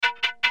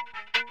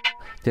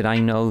Did I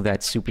know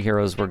that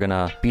superheroes were going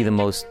to be the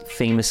most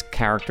famous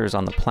characters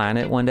on the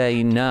planet one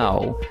day?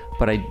 No.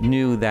 But I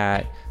knew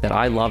that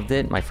I loved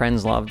it, my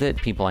friends loved it,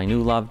 people I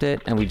knew loved it,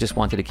 and we just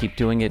wanted to keep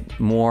doing it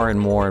more and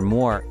more and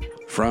more.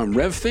 From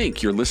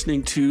RevThink, you're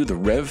listening to the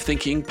Rev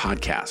Thinking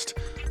Podcast,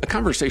 a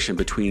conversation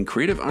between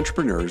creative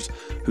entrepreneurs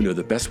who know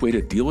the best way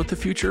to deal with the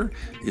future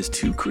is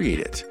to create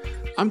it.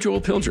 I'm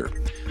Joel Pilger.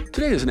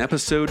 Today is an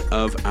episode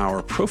of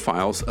our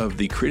Profiles of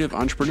the Creative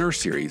Entrepreneur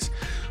series,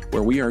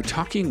 where we are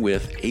talking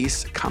with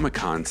Ace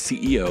Comic-Con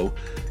CEO,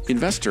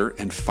 investor,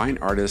 and fine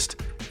artist,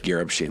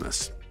 Gareb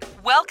Shamus.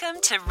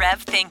 Welcome to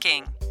Rev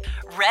Thinking.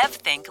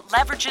 RevThink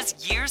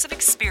leverages years of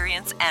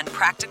experience and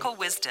practical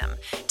wisdom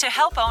to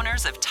help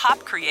owners of top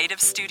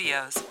creative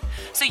studios,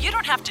 so you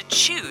don't have to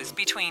choose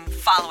between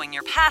following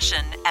your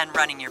passion and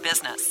running your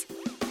business.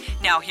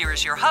 Now here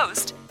is your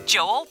host,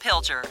 Joel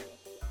Pilger.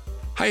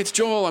 Hi, it's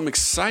Joel. I'm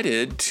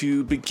excited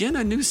to begin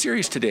a new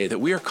series today that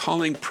we are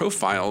calling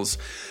Profiles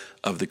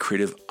of the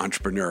Creative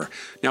Entrepreneur.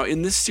 Now,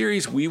 in this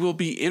series, we will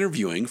be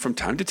interviewing from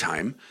time to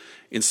time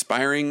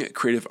inspiring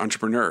creative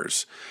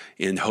entrepreneurs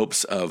in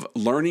hopes of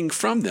learning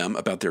from them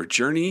about their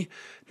journey,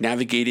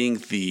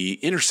 navigating the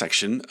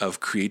intersection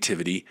of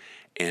creativity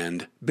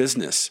and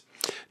business.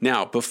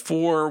 Now,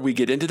 before we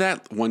get into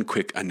that, one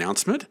quick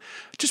announcement.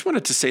 Just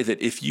wanted to say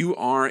that if you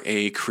are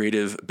a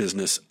creative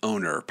business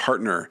owner,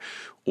 partner,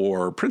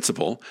 or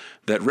principal,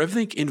 that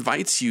RevThink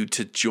invites you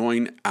to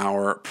join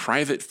our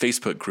private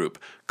Facebook group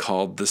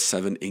called The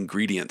 7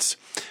 Ingredients.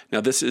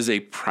 Now, this is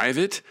a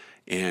private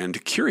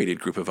and curated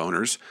group of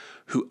owners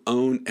who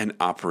own and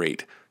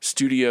operate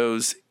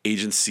studios,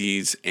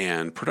 agencies,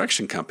 and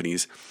production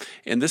companies.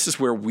 And this is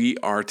where we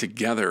are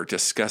together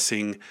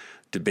discussing,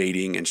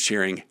 debating, and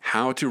sharing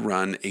how to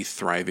run a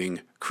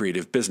thriving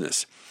creative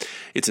business.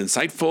 It's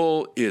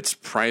insightful, it's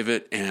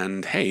private,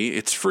 and hey,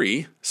 it's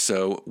free,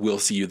 so we'll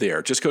see you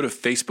there. Just go to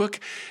Facebook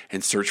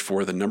and search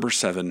for the number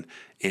 7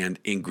 and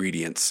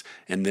ingredients,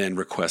 and then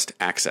request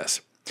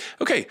access.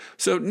 Okay,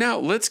 so now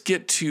let's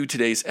get to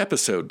today's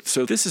episode.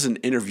 So this is an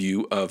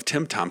interview of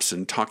Tim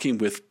Thompson talking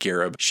with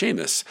Gareb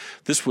Shamus.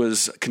 This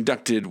was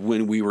conducted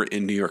when we were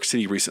in New York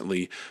City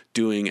recently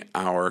doing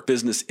our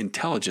business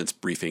intelligence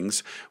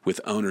briefings with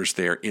owners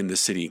there in the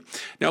city.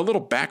 Now, a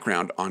little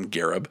background on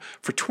Gareb.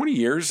 For 20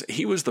 years,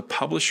 he was the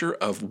publisher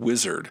of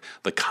Wizard,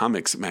 the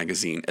comics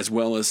magazine, as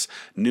well as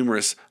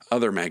numerous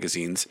other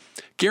magazines.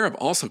 Gareb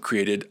also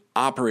created,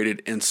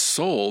 operated, and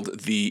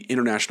sold the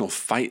International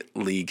Fight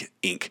League,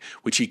 Inc.,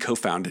 which he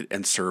co-founded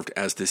and served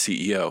as the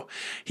CEO.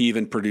 He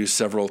even produced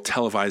several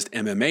televised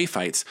MMA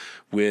fights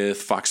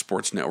with Fox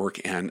Sports Network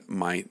and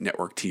My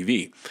Network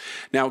TV.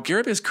 Now,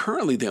 Gareb is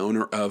currently the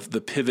owner of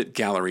the Pivot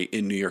Gallery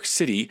in New York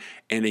City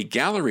and a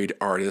galleried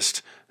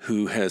artist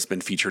who has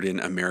been featured in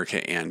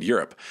America and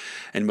Europe.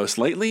 And most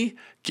lately,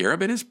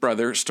 Gareb and his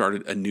brother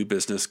started a new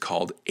business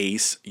called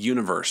Ace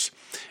Universe.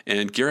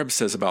 And Gareb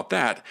says about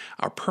that,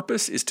 our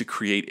purpose is to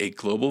create a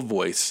global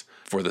voice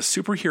for the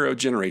superhero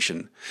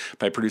generation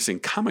by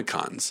producing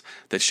Comic-Cons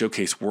that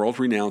showcase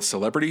world-renowned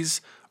celebrities,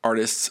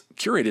 artists,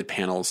 curated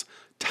panels,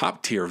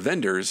 top-tier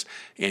vendors,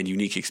 and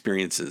unique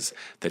experiences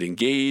that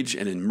engage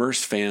and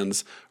immerse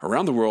fans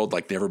around the world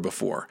like never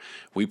before.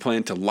 We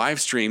plan to live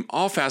stream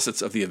all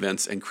facets of the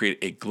events and create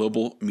a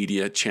global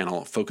media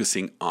channel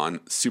focusing on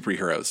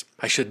superheroes.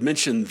 I should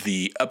mention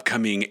the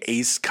upcoming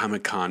Ace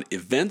Comic-Con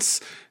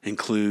events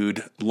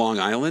include Long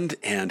Island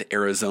and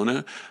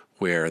Arizona,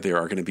 where there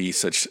are going to be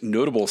such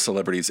notable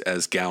celebrities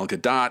as Gal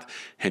Gadot,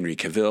 Henry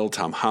Cavill,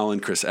 Tom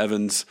Holland, Chris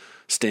Evans,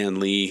 Stan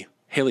Lee,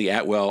 Haley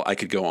Atwell. I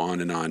could go on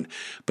and on.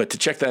 But to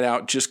check that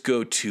out, just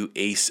go to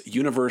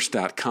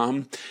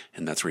aceuniverse.com,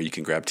 and that's where you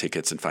can grab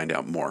tickets and find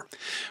out more.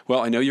 Well,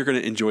 I know you're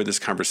going to enjoy this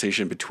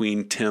conversation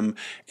between Tim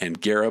and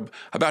Gareb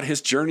about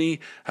his journey,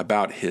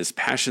 about his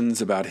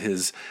passions, about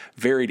his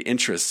varied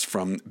interests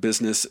from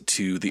business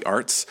to the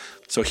arts.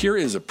 So here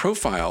is a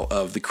profile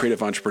of the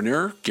creative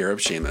entrepreneur, Gareb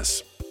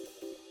Shamus.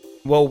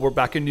 Well, we're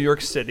back in New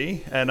York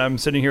City, and I'm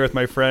sitting here with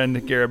my friend,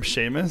 Gareb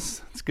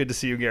Shamus. It's good to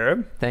see you,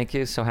 Gareb. Thank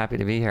you. So happy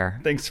to be here.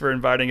 Thanks for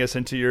inviting us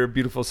into your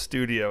beautiful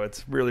studio.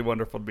 It's really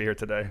wonderful to be here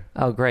today.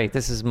 Oh, great.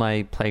 This is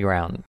my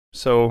playground.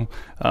 So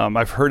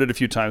I've heard it a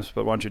few times,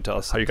 but why don't you tell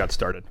us how you got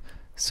started?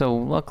 So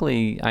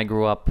luckily, I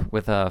grew up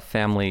with a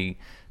family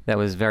that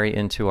was very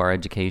into our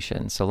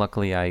education. So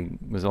luckily, I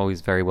was always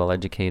very well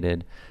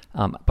educated.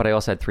 But I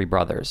also had 3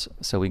 brothers.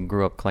 So we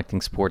grew up collecting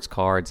sports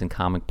cards and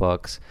comic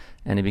books.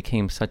 And it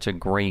became such a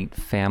great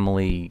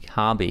family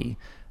hobby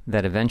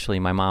that eventually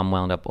my mom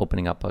wound up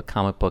opening up a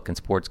comic book and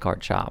sports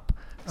card shop.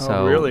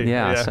 Oh, really?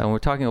 Yeah. So we're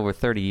talking over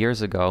 30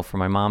 years ago. For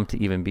my mom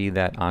to even be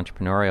that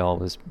entrepreneurial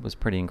was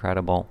pretty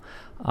incredible.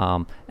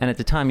 And at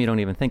the time, you don't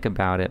even think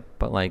about it,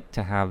 but like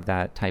to have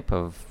that type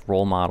of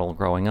role model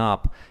growing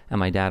up,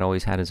 and my dad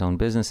always had his own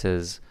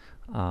businesses.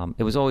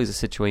 It was always a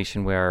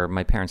situation where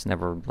my parents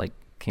never like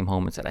came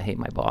home and said, I hate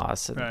my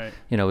boss. And, right.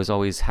 You know, it was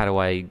always, how do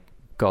I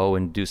go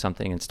and do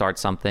something and start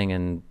something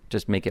and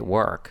just make it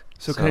work.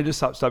 So can I just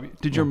stop you?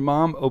 Did your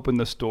mom open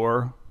the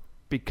store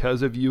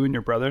because of you and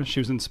your brother? She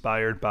was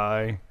inspired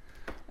by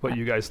what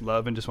you guys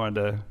love and just wanted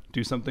to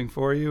do something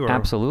for you? Or?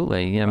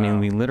 Absolutely. I mean,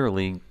 we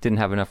literally didn't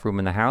have enough room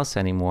in the house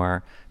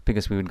anymore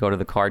because we would go to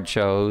the card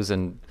shows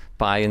and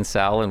buy and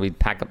sell, and we'd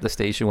pack up the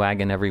station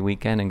wagon every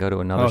weekend and go to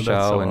another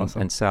show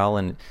and sell.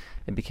 And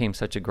it became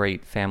such a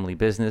great family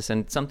business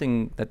and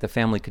something that the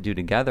family could do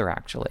together,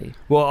 actually.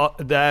 Well,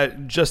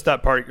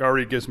 that part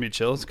already gives me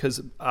chills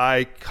because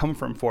I come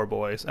from 4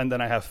 boys and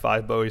then I have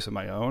 5 boys of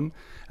my own.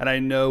 And I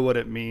know what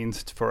it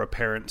means for a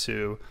parent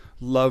to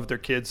love their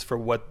kids for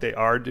what they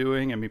are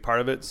doing and be part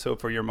of it. So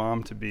for your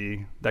mom to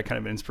be that kind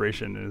of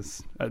inspiration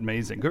is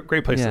amazing.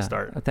 Great place to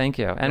start. Thank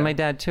you. And my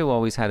dad, too,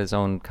 always had his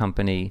own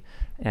company.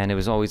 And it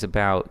was always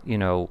about,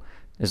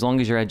 as long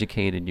as you're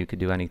educated, you could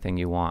do anything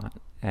you want.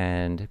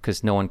 And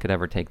because no one could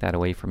ever take that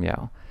away from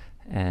you.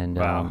 And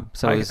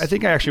so I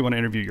think I actually want to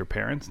interview your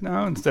parents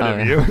now instead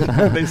of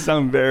you. They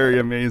sound very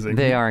amazing.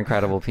 They are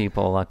incredible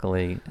people,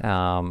 luckily.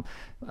 I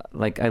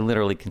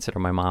literally consider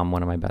my mom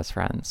one of my best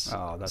friends.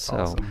 Oh, that's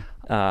awesome.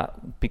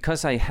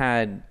 Because I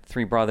had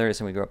 3 brothers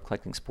and we grew up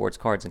collecting sports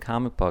cards and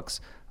comic books,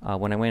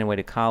 when I went away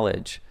to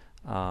college,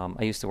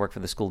 I used to work for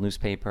the school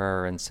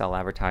newspaper and sell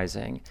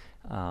advertising.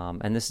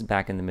 And this is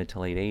back in the mid to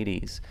late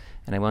 80s.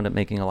 And I wound up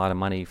making a lot of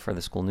money for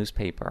the school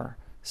newspaper.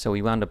 So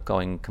we wound up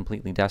going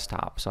completely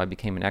desktop. So I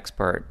became an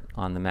expert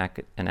on the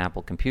Mac and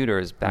Apple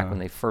computers back when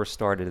they first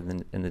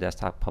started in the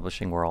desktop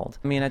publishing world.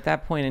 I mean, at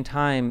that point in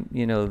time,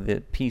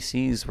 the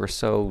PCs were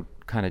so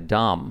kind of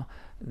dumb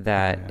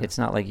that it's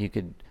not like you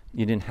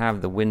didn't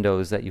have the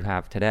Windows that you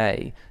have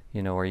today,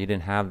 or you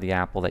didn't have the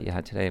Apple that you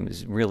had today. It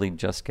was really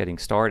just getting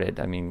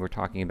started. I mean, we're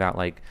talking about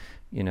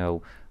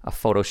a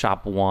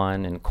Photoshop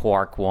 1 and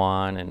Quark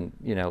 1 and,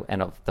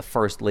 the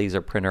first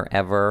laser printer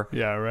ever.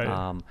 Yeah,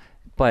 right.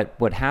 But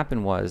what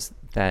happened was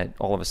that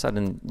all of a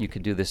sudden you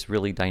could do this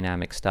really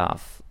dynamic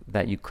stuff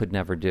that you could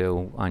never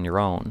do on your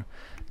own.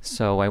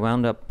 So I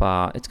wound up,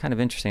 it's kind of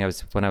interesting.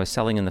 When I was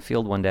selling in the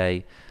field one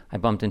day, I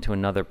bumped into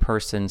another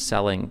person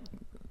selling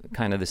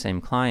kind of the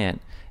same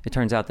client. It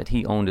turns out that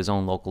he owned his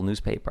own local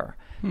newspaper.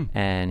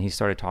 And he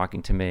started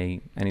talking to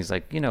me and he's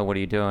like, what are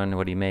you doing?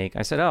 What do you make?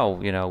 I said,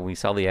 we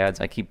sell the ads.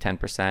 I keep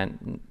 10%.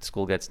 And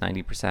school gets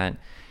 90%.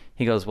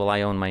 He goes, well,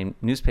 I own my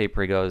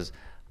newspaper. He goes,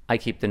 I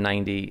keep the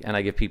 90 and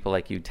I give people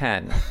like you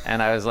 10.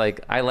 And I was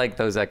like, I like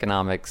those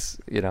economics,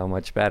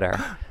 much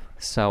better.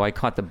 So I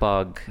caught the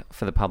bug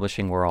for the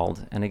publishing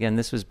world. And again,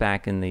 this was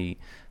back in the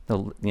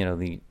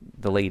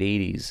late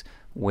 80s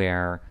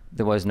where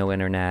there was no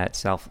internet.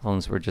 Cell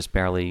phones were just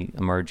barely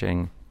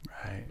emerging.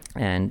 Right.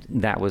 And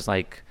that was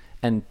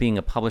and being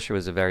a publisher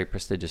was a very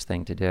prestigious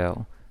thing to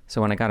do.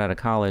 So when I got out of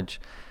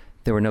college,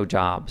 there were no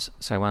jobs.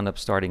 So I wound up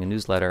starting a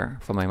newsletter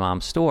for my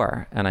mom's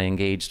store. And I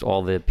engaged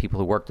all the people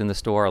who worked in the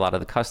store, a lot of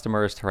the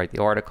customers to write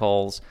the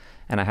articles.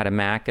 And I had a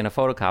Mac and a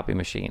photocopy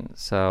machine.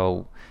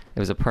 So it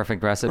was a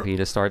perfect recipe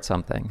to start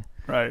something.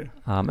 Right.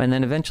 And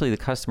then eventually the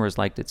customers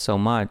liked it so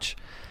much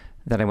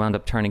that I wound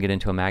up turning it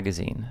into a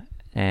magazine.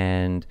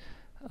 And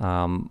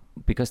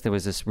because there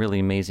was this really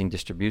amazing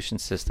distribution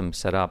system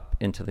set up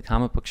into the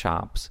comic book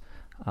shops,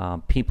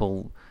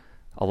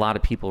 a lot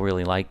of people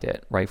really liked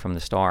it right from the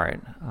start.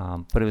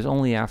 But it was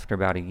only after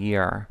about a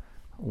year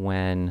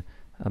when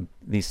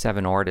these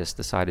 7 artists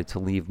decided to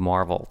leave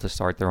Marvel to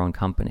start their own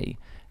company.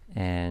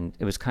 And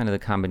it was kind of the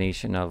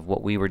combination of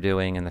what we were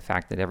doing and the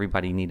fact that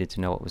everybody needed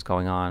to know what was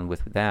going on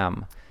with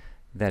them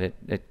that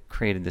it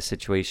created the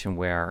situation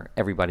where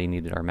everybody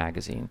needed our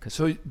magazine.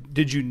 So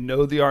did you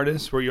know the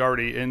artists? Were you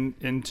already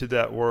into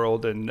that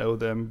world and know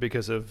them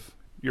because of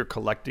your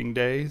collecting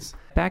days?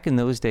 Back in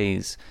those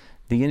days,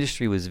 the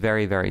industry was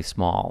very, very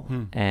small.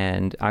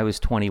 And I was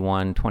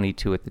 21,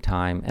 22 at the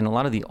time. And a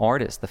lot of the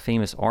artists, the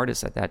famous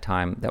artists at that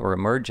time that were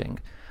emerging,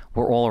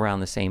 were all around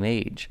the same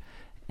age.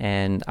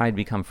 And I'd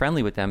become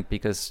friendly with them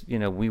because,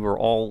 we were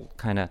all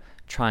kind of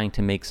trying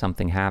to make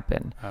something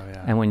happen. Oh,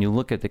 yeah. And when you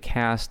look at the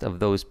cast of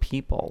those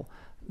people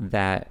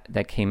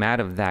that came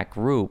out of that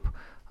group,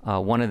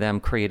 one of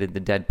them created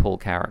the Deadpool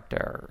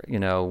character.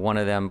 One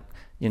of them,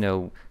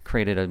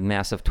 created a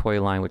massive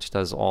toy line which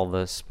does all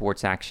the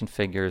sports action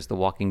figures, the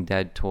Walking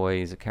Dead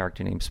toys, a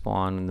character named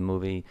Spawn in the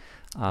movie.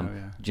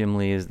 Jim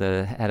Lee is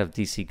the head of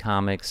DC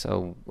Comics,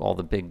 so all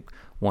the big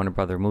Warner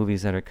Brother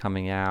movies that are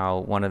coming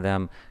out. One of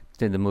them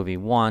did the movie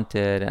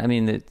Wanted. I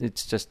mean,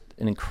 it's just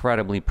an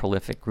incredibly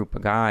prolific group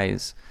of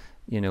guys,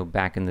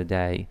 back in the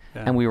day.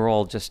 Yeah. And we were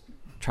all just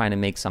trying to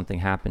make something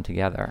happen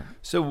together.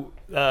 So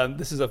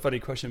this is a funny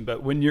question,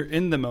 but when you're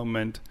in the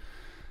moment,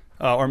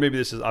 or maybe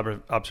this is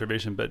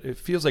observation, but it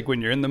feels like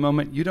when you're in the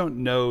moment, you don't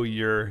know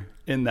you're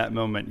in that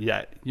moment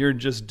yet. You're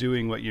just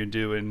doing what you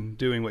do and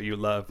doing what you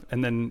love.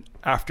 And then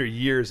after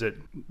years,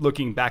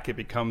 looking back, it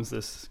becomes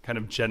this kind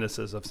of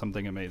genesis of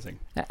something amazing.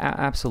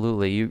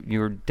 Absolutely.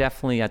 You're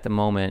definitely at the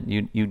moment.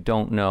 You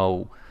don't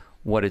know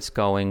what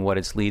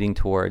it's leading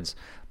towards,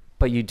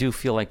 but you do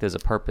feel like there's a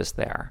purpose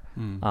there.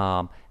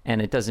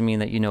 And it doesn't mean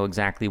that you know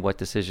exactly what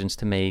decisions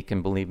to make.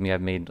 And believe me,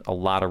 I've made a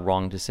lot of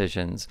wrong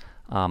decisions.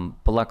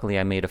 But luckily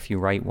I made a few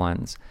right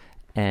ones.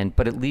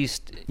 But at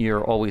least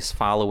you're always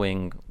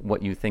following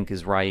what you think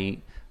is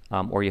right,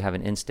 or you have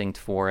an instinct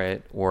for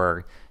it,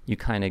 or you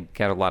kind of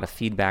get a lot of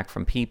feedback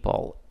from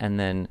people, and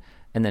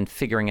then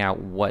figuring out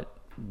what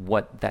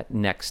that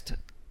next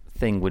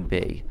thing would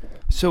be.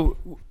 So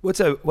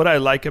what I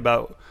like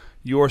about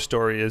your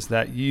story is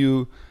that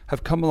you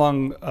have come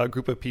along a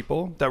group of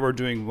people that were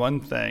doing one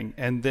thing,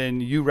 and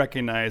then you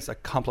recognize a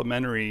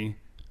complementary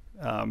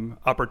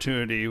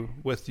opportunity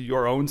with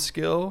your own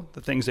skill,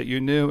 the things that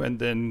you knew, and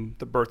then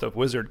the birth of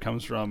Wizard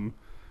comes from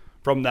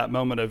that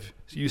moment of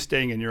you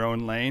staying in your own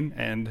lane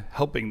and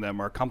helping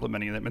them or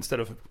complementing them instead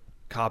of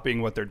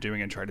copying what they're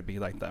doing and try to be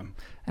like them.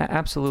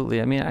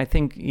 Absolutely. I mean, I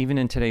think even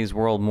in today's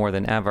world more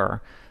than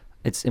ever,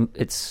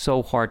 it's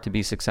so hard to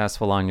be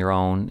successful on your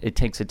own. It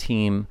takes a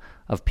team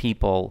of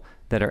people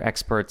that are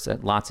experts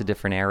at lots of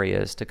different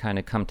areas to kind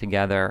of come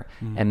together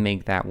and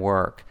make that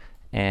work.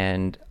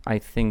 And I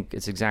think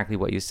it's exactly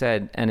what you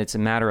said, and it's a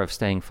matter of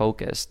staying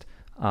focused.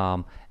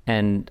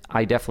 And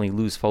I definitely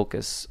lose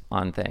focus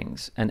on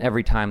things. And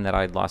every time that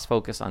I'd lost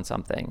focus on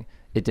something,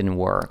 it didn't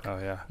work. Oh,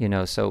 yeah. You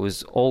know, so it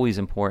was always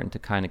important to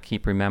kind of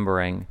keep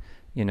remembering,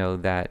 you know,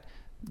 that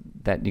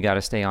you got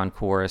to stay on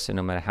course, and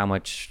no matter how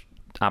much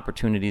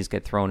opportunities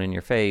get thrown in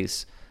your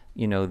face,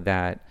 you know,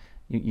 that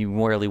you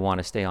really want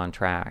to stay on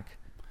track.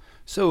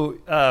 So,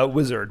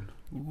 Wizard,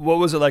 what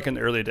was it like in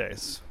the early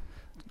days?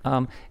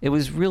 It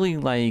was really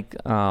like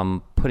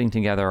putting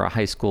together a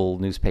high school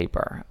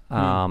newspaper.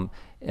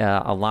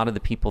 A lot of the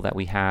people that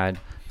we had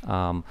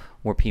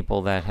were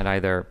people that had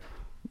either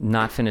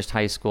not finished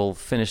high school,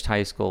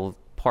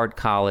 part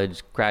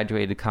college,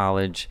 graduated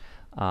college,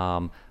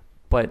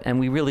 and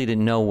we really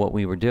didn't know what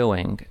we were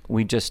doing.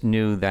 We just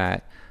knew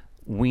that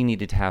we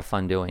needed to have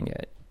fun doing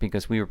it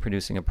because we were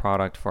producing a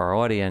product for our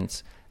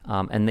audience,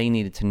 and they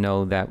needed to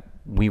know that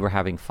we were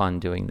having fun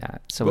doing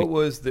that. So what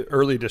was the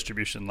early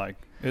distribution like?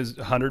 Is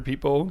 100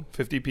 people,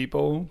 50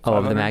 people? 500? Oh,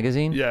 of the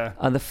magazine? Yeah.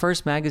 The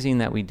first magazine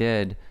that we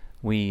did,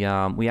 we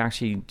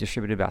actually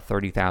distributed about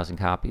 30,000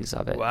 copies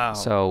of it. Wow.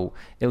 So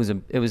it was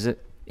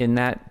in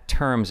that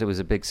terms, it was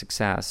a big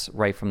success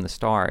right from the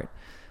start.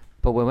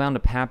 But what wound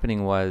up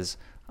happening was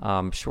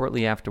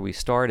shortly after we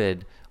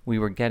started, we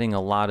were getting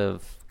a lot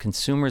of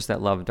consumers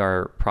that loved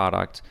our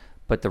product,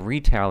 but the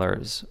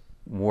retailers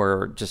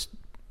were just,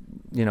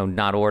 you know,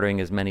 not ordering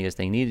as many as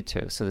they needed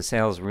to. So the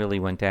sales really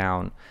went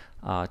down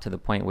to the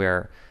point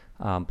where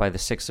by the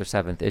 6th or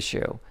 7th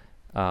issue,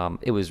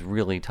 it was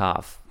really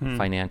tough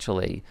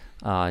financially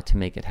to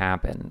make it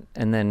happen.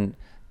 And then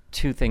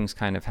two things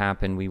kind of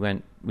happened.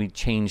 We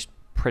changed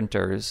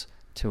printers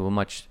to a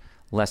much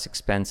less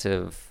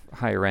expensive,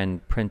 higher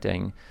end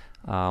printing,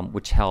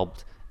 which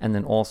helped. And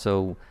then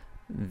also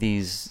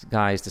these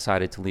guys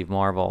decided to leave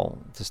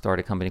Marvel to start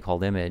a company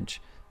called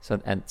Image. So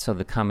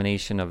the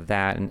combination of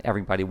that and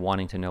everybody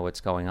wanting to know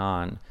what's going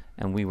on,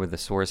 and we were the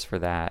source for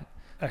that.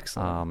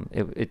 Excellent.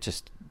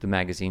 The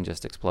magazine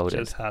just exploded.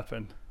 Just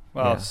happened.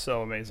 Wow, yeah.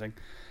 So amazing.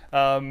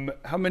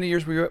 How many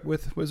years were you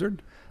with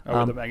Wizard, or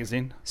with the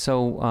magazine?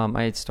 So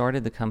I had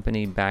started the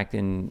company back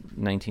in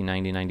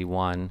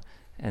 1990-91,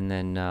 and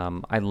then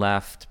I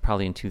left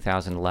probably in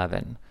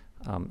 2011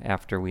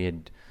 after we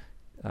had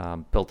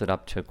built it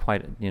up to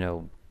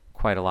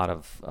quite a lot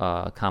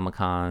of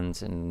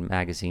Comic-Cons and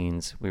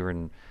magazines. We were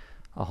in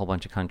a whole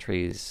bunch of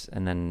countries,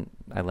 and then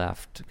I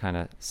left, kind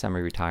of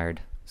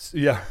semi-retired.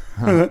 Yeah,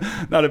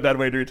 not a bad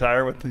way to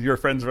retire with your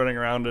friends running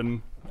around,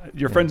 and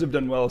your friends have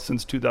done well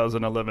since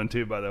 2011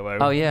 too, by the way.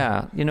 Oh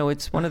yeah,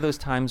 it's one of those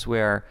times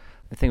where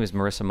I think it was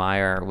Marissa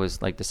Meyer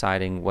was like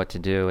deciding what to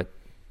do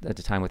at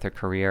the time with her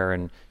career,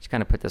 and she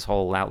kind of put this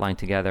whole outline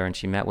together, and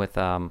she met with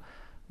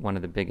one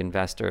of the big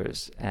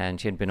investors,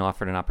 and she had been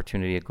offered an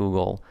opportunity at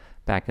Google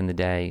back in the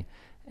day,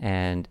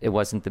 and it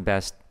wasn't the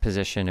best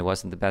position, it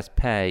wasn't the best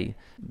pay.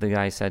 The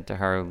guy said to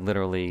her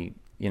literally,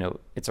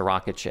 it's a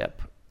rocket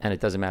ship, and it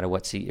doesn't matter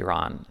what seat you're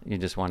on, you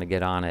just want to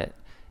get on it.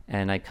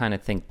 And I kind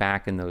of think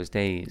back in those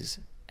days,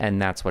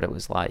 and that's what it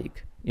was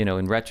like.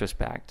 In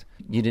retrospect,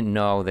 you didn't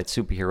know that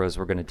superheroes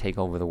were going to take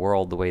over the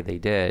world the way they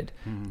did,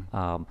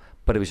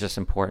 but it was just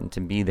important to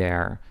be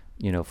there,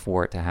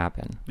 for it to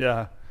happen.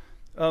 Yeah.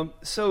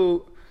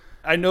 So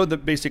I know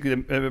that basically,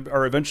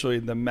 or eventually,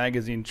 the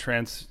magazine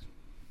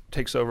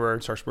takes over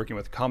and starts working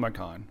with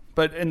Comic-Con.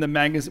 But in the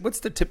magazine, what's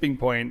the tipping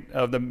point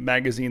of the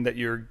magazine that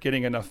you're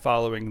getting enough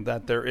following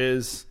that there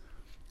is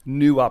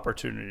new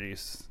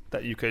opportunities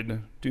that you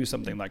could do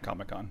something like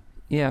Comic-Con?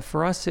 Yeah,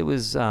 for us, it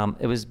was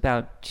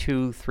about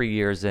 2-3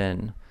 years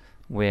in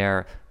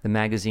where the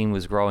magazine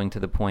was growing to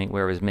the point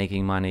where it was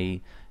making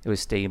money, it was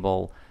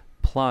stable.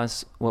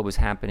 Plus, what was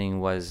happening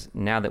was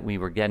now that we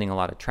were getting a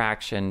lot of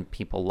traction,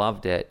 people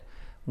loved it,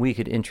 we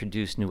could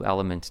introduce new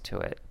elements to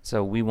it.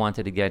 So we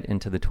wanted to get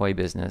into the toy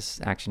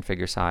business, action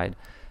figure side.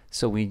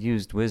 So we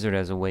used Wizard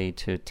as a way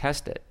to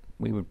test it.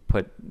 We would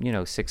put,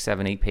 6,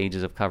 7, 8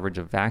 pages of coverage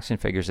of action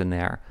figures in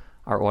there.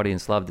 Our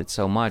audience loved it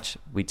so much,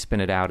 we'd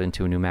spin it out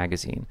into a new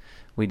magazine.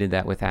 We did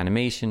that with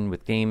animation,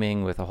 with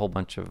gaming, with a whole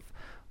bunch of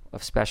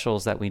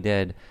specials that we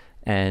did.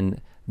 And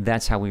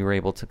that's how we were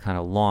able to kind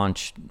of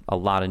launch a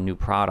lot of new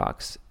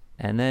products.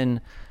 And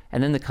then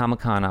the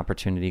Comic-Con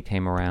opportunity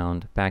came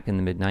around back in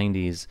the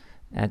mid-90s.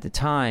 At the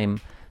time,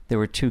 there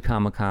were 2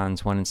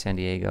 Comic-Cons, one in San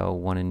Diego,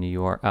 one in New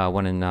York,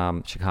 one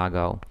in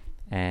Chicago,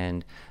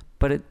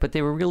 but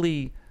they were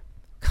really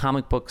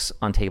comic books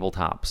on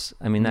tabletops.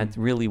 I mean, that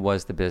really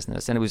was the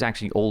business, and it was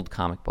actually old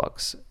comic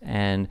books,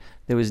 and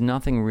there was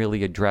nothing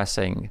really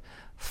addressing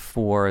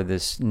for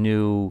this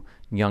new,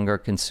 younger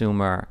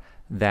consumer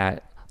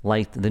that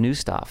liked the new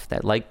stuff,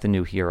 that liked the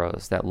new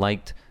heroes, that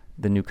liked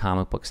the new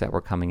comic books that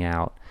were coming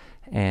out.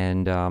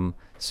 And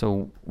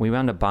so we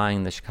wound up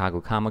buying the Chicago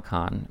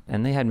Comic-Con,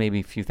 and they had maybe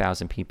a few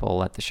thousand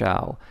people at the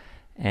show.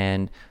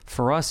 And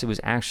for us, it was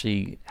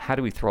actually, how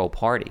do we throw a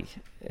party?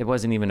 It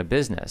wasn't even a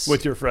business.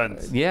 With your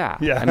friends. Yeah.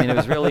 I mean, it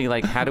was really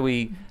like, how do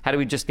we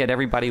just get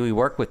everybody we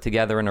work with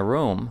together in a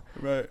room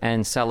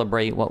and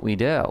celebrate what we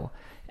do?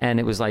 And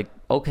it was like,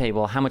 okay,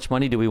 well, how much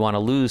money do we want to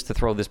lose to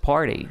throw this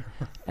party?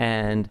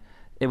 And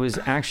it was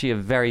actually a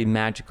very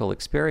magical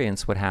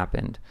experience what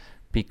happened,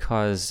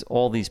 because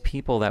all these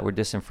people that were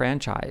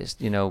disenfranchised,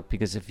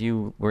 because if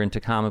you were into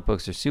comic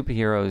books or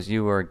superheroes,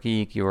 you were a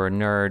geek, you were a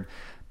nerd.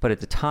 But at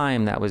the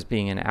time, that was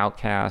being an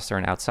outcast or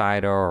an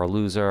outsider or a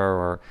loser,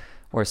 or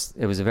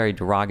it was a very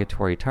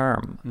derogatory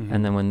term.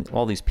 And then when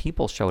all these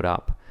people showed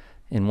up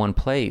in one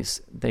place,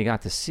 they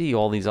got to see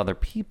all these other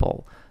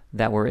people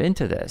that were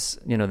into this,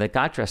 that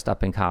got dressed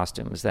up in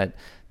costumes, that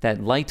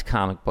liked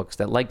comic books,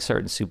 that liked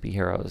certain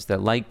superheroes,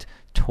 that liked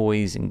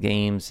toys and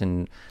games,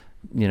 and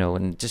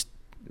and just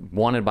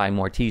wanted to buy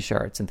more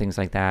T-shirts and things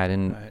like that.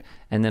 And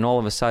then all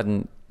of a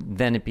sudden,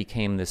 then it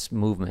became this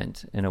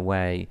movement in a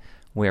way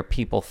where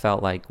people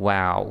felt like,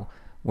 wow,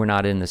 we're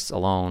not in this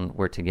alone,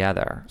 we're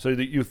together. So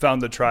you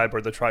found the tribe,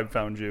 or the tribe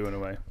found you in a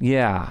way.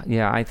 Yeah,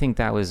 I think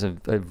that was a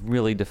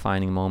really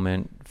defining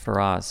moment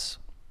for us.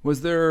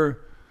 Was there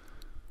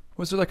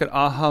like an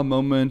aha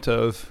moment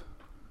of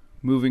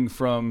moving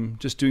from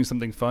just doing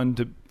something fun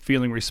to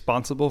feeling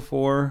responsible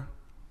for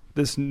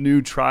this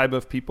new tribe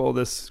of people,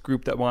 this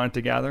group that wanted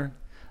to gather?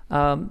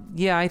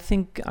 I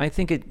think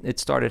it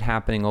started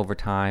happening over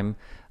time.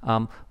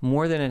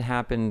 More than it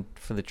happened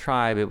for the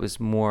tribe, it was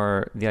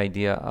more the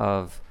idea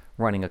of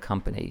running a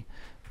company.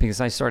 Because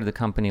I started the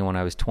company when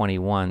I was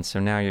 21, so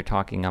now you're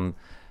talking I'm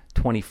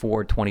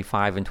 24,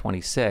 25, and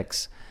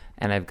 26,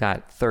 and I've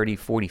got 30,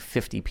 40,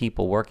 50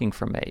 people working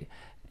for me.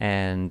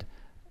 And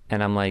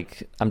I'm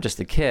like, I'm just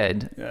a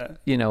kid,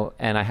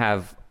 and I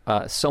have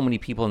so many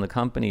people in the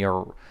company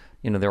are,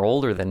 they're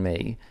older than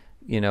me,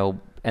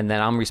 and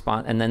then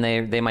and then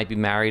they might be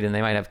married and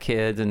they might have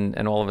kids,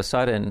 and all of a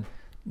sudden,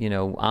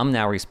 I'm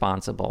now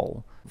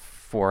responsible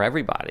for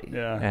everybody.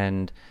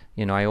 And,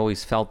 I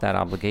always felt that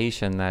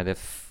obligation that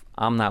if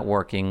I'm not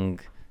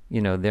working,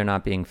 they're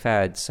not being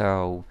fed.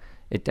 So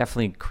it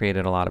definitely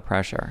created a lot of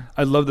pressure.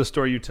 I love the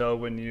story you tell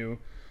when you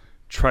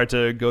tried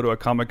to go to a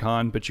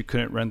Comic-Con, but you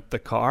couldn't rent the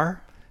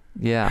car.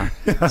 Yeah.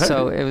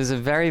 So it was a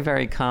very,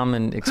 very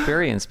common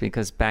experience,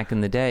 because back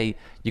in the day,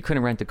 you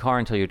couldn't rent a car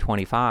until you're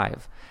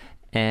 25.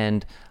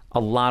 And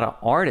a lot of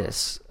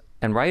artists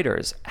and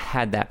writers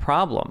had that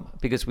problem,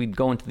 because we'd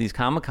go into these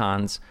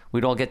Comic-Cons,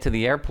 we'd all get to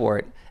the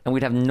airport, and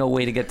we'd have no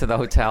way to get to the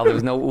hotel. There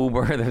was no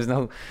Uber. There was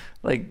no,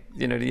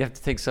 you have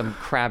to take some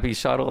crappy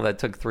shuttle that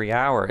took 3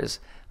 hours.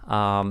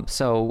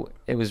 So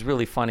it was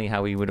really funny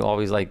how we would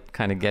always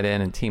kind of get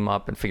in and team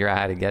up and figure out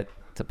how to get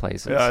to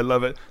places. Yeah, I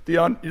love it. The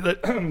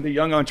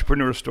young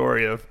entrepreneur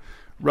story of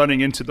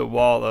running into the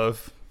wall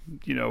of,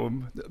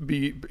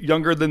 be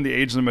younger than the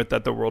age limit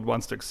that the world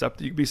wants to accept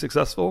that you can be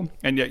successful,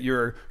 and yet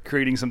you're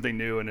creating something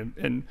new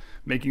and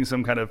making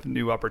some kind of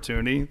new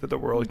opportunity that the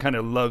world kind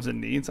of loves and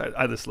needs.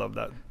 I just love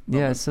that.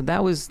 Yeah, so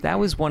that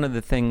was one of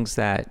the things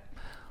that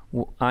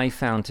I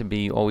found to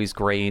be always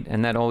great,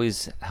 and that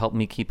always helped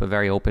me keep a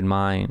very open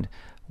mind,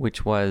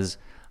 which was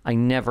I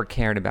never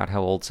cared about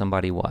how old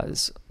somebody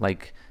was.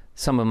 Like,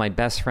 some of my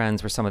best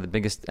friends were some of the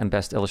biggest and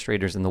best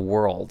illustrators in the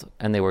world,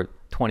 and they were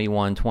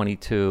 21,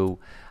 22.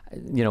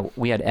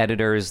 We had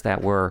editors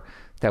that were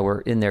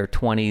in their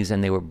 20s,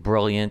 and they were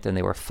brilliant, and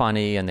they were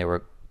funny, and they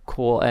were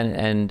cool.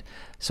 And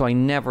so I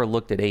never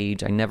looked at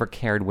age. I never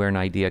cared where an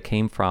idea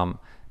came from.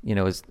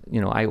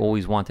 I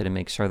always wanted to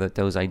make sure that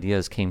those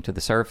ideas came to the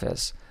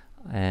surface.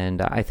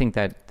 And I think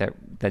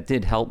that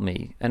did help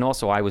me. And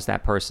also, I was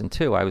that person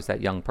too. I was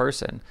that young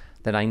person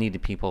that I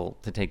needed people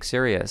to take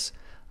serious.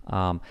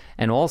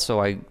 And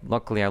also,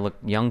 luckily I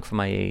looked young for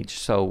my age.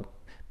 So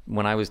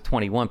when I was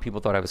 21,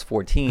 people thought I was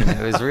 14.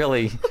 It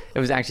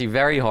was actually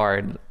very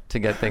hard to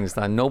get things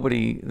done.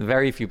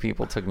 Very few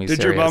people took me serious.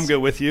 Did your mom go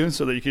with you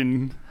so that you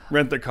can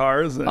rent the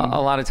cars? A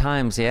lot of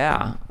times,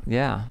 yeah.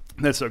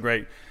 That's so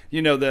great.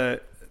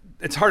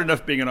 It's hard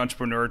enough being an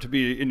entrepreneur. To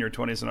be in your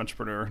 20s an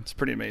entrepreneur, it's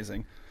pretty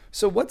amazing.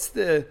 So what's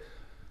the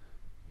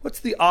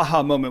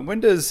aha moment?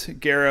 When does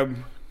Gareb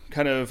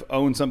kind of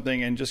own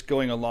something and just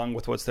going along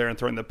with what's there and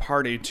throwing the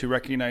party, to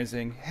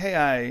recognizing,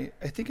 hey,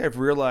 I think I've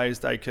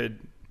realized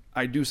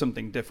I do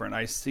something different.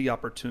 I see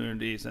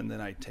opportunities and then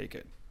I take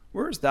it.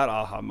 Where's that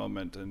aha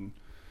moment, and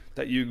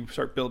that you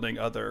start building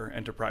other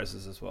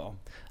enterprises as well?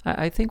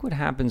 I think what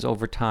happens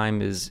over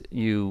time is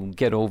you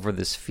get over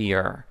this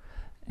fear.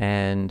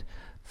 And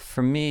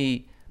for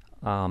me,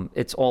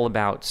 it's all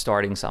about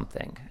starting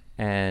something.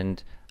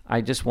 And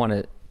I just want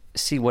to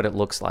see what it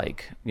looks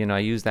like. I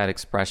use that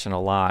expression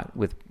a lot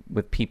with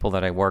people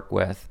that I work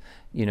with,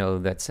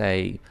 that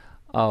say,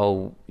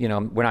 oh,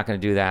 we're not going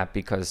to do that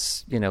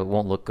because, it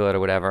won't look good or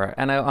whatever.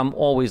 And I'm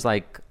always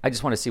like, I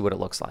just want to see what it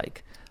looks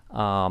like.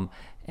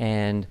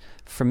 And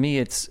for me,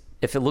 it's,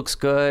 if it looks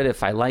good,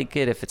 if I like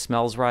it, if it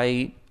smells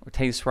right or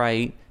tastes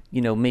right,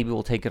 maybe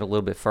we'll take it a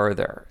little bit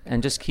further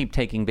and just keep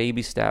taking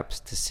baby steps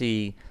to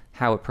see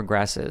how it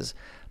progresses.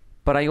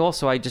 But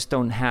I just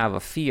don't have a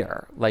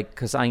fear,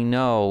 because I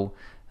know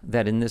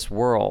that in this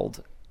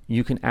world,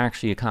 you can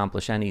actually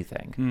accomplish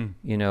anything.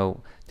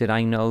 Did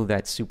I know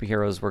that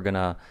superheroes were going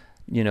to,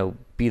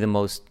 be the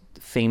most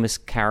famous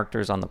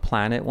characters on the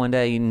planet one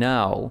day?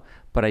 No,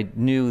 but I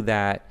knew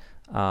that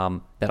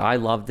I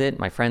loved it,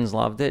 my friends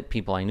loved it,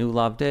 people I knew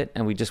loved it,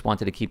 and we just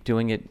wanted to keep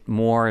doing it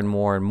more and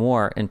more and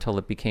more until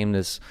it became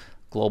this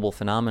global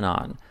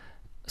phenomenon.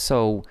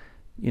 So,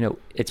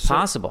 it's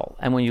possible.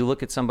 And when you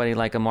look at somebody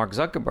like a Mark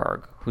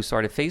Zuckerberg who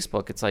started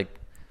Facebook, it's like,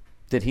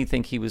 did he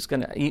think he was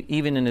going to,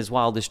 even in his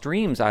wildest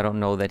dreams, I don't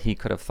know that he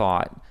could have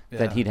thought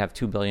that he'd have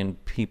 2 billion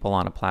people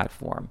on a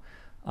platform.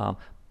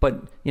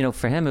 But,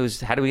 for him, it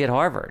was, how do we get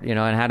Harvard?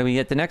 And how do we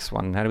get the next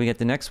one? How do we get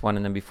the next one?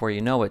 And then before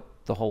you know it,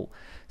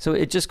 so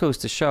it just goes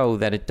to show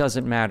that it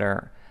doesn't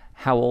matter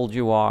how old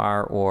you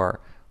are or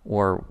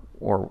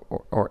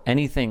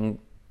anything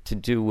to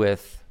do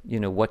with,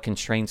 what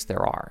constraints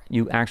there are.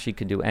 You actually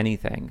could do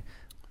anything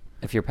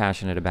if you're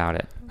passionate about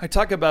it. I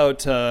talk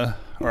about, or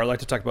I like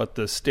to talk about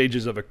the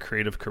stages of a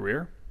creative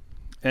career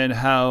and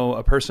how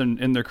a person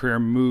in their career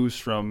moves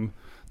from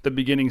the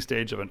beginning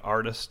stage of an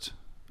artist,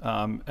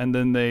 and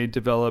then they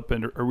develop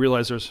or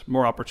realize there's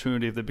more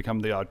opportunity if they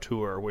become the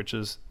auteur, which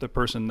is the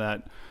person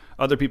that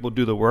other people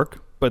do the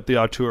work, but the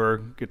auteur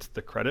gets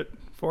the credit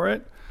for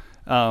it.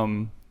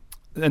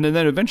 And then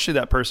eventually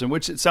that person,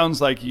 which it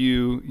sounds like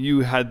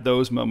you had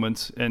those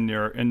moments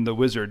in the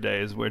Wizard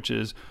days, which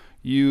is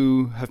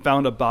you have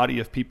found a body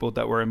of people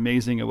that were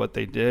amazing at what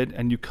they did,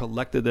 and you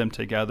collected them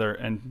together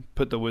and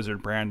put the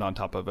Wizard brand on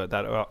top of it,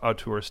 that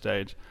auteur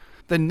stage.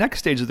 The next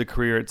stage of the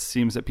career, it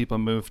seems that people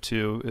move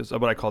to, is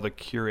what I call the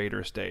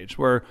curator stage,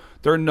 where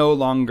they're no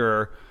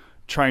longer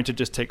trying to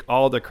just take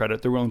all the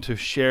credit. They're willing to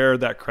share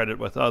that credit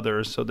with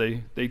others. So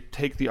they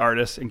take the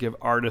artist and give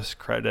artists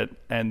credit,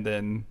 and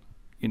then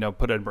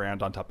put a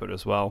brand on top of it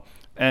as well.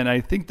 And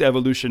I think the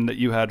evolution that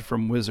you had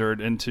from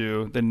Wizard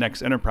into the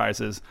next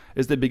enterprises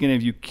is the beginning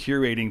of you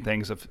curating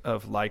things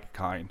of like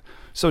kind.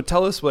 So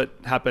tell us what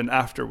happened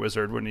after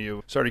Wizard when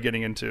you started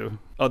getting into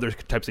other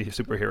types of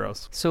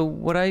superheroes. So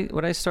what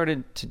I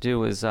started to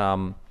do is,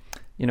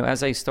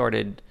 as I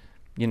started,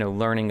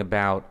 learning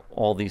about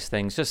all these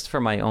things just for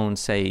my own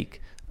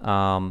sake,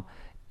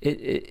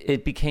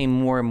 it became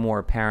more and more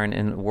apparent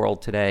in the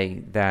world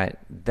today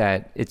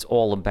that it's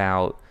all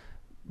about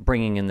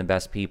bringing in the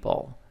best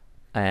people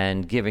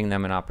and giving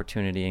them an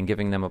opportunity and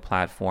giving them a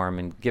platform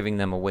and giving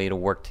them a way to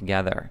work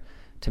together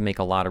to make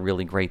a lot of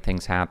really great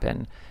things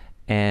happen.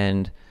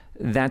 And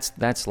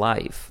that's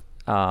life,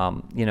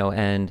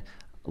 and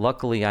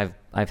luckily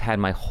I've had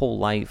my whole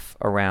life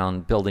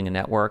around building a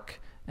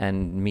network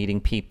and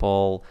meeting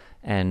people,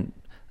 and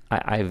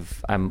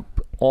I'm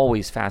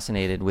always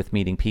fascinated with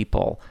meeting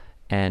people.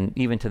 And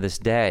even to this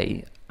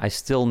day, I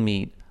still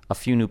meet a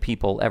few new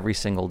people every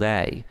single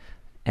day.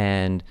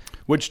 And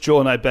which Joel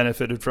and I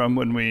benefited from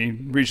when we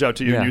reached out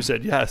to you and you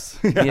said yes.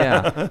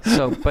 Yeah.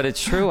 So, but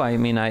it's true. I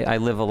mean, I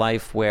live a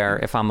life where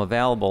if I'm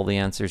available, the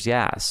answer is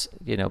yes,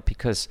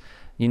 because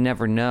you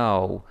never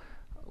know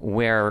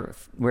where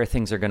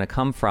things are going to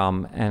come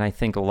from. And I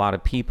think a lot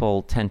of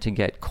people tend to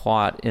get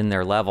caught in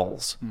their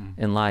levels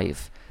in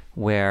life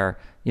where,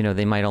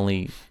 they might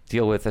only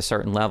deal with a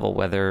certain level,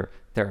 whether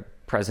they're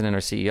president or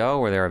CEO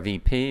or they're a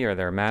VP or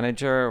they're a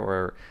manager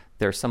or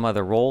there's some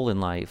other role in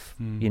life.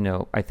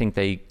 I think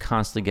they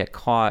constantly get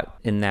caught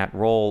in that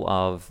role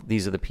of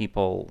these are the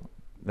people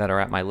that are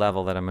at my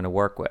level that I'm going to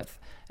work with.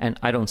 And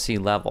I don't see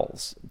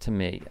levels to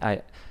me.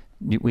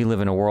 We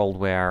live in a world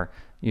where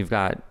you've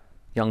got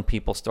young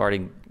people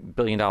starting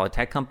billion-dollar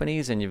tech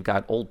companies, and you've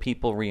got old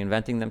people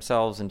reinventing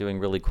themselves and doing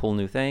really cool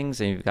new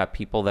things, and you've got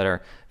people that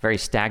are very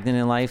stagnant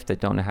in life that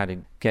don't know how to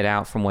get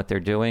out from what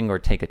they're doing or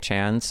take a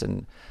chance.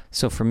 And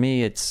so for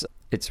me, it's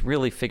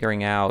really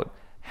figuring out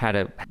how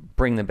to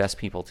bring the best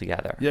people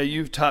together. Yeah,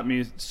 you've taught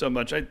me so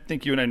much. I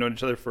think you and I know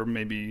each other for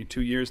maybe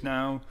 2 years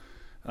now.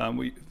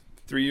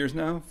 3 years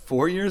now?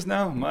 4 years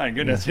now? My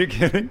goodness, You're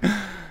kidding.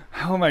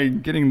 How am I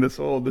getting this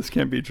old? This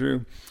can't be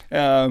true.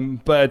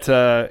 But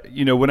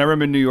whenever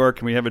I'm in New York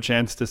and we have a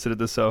chance to sit at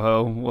the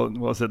Soho,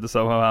 we'll sit at the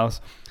Soho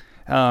House.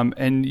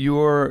 And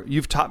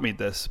you've taught me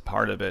this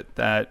part of it,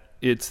 that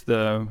it's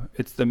the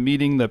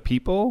meeting the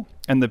people,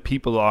 and the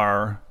people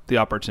are the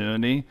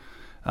opportunity.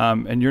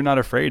 And you're not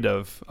afraid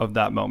of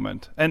that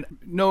moment. And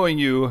knowing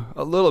you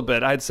a little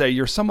bit, I'd say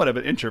you're somewhat of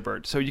an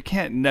introvert. So you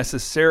can't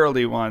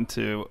necessarily want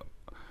to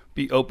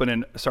be open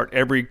and start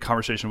every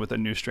conversation with a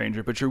new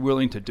stranger, but you're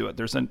willing to do it.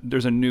 There's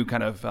a new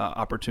kind of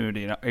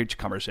opportunity in each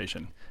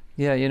conversation.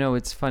 Yeah,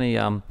 it's funny.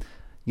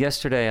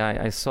 Yesterday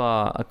I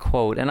saw a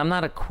quote, and I'm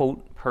not a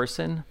quote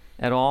person,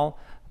 at all.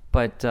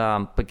 But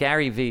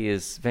Gary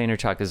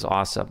Vaynerchuk is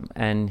awesome,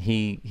 and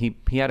he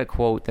had a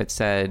quote that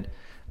said,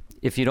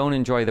 "If you don't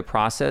enjoy the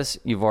process,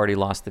 you've already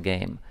lost the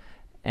game."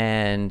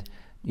 And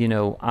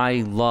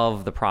I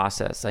love the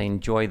process. I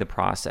enjoy the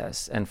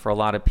process, and for a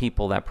lot of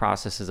people, that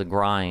process is a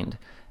grind,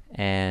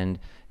 and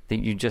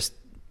that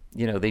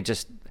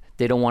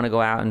they don't want to go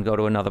out and go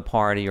to another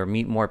party or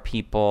meet more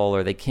people,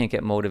 or they can't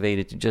get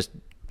motivated to just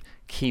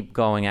keep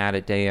going at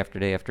it day after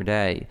day after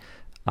day.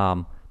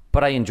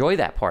 But I enjoy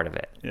that part of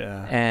it.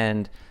 Yeah.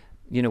 And,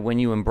 when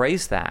you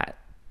embrace that,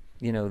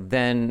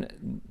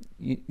 then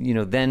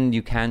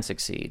you can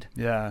succeed.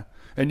 Yeah.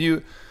 And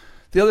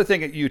the other thing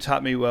that you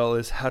taught me well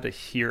is how to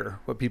hear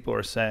what people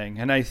are saying.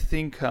 And I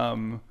think,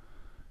 I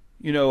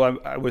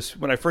was,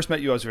 when I first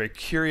met you, I was very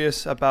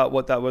curious about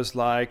what that was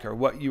like, or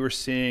what you were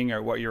seeing,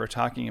 or what you were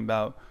talking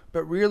about.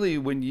 But really,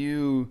 when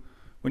you've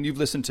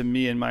listened to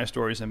me and my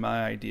stories and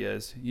my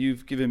ideas,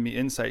 you've given me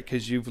insight,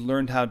 because you've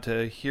learned how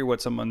to hear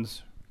what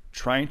someone's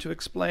trying to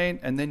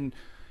explain. And then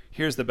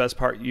here's the best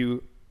part: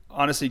 you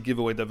honestly give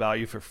away the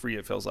value for free.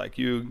 It feels like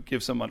you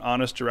give someone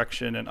honest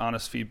direction and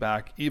honest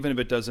feedback, even if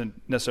it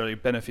doesn't necessarily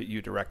benefit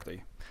you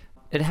directly.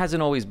 It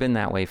hasn't always been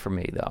that way for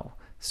me, though.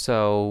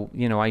 So,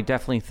 I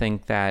definitely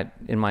think that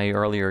in my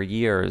earlier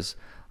years,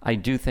 I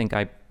do think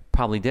I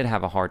probably did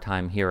have a hard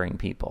time hearing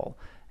people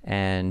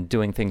and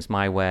doing things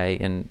my way.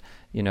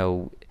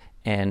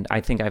 And I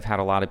think I've had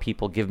a lot of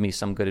people give me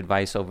some good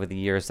advice over the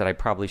years that I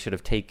probably should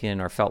have taken,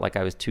 or felt like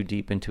I was too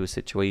deep into a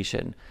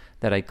situation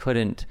that I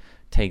couldn't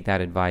take that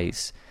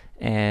advice.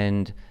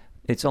 And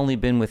it's only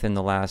been within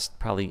the last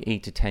probably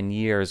 8 to 10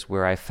 years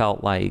where I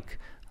felt like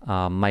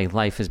my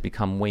life has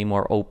become way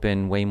more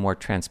open, way more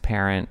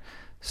transparent,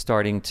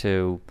 starting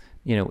to,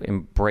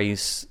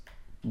 embrace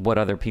what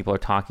other people are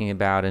talking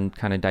about and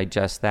kind of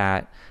digest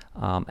that.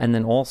 And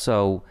then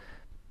also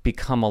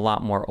become a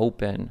lot more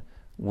open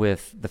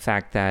with the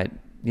fact that,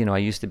 I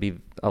used to be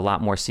a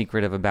lot more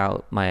secretive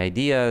about my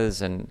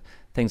ideas and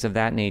things of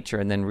that nature,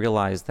 and then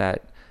realize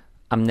that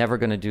I'm never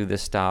going to do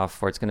this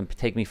stuff, or it's going to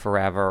take me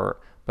forever.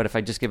 But if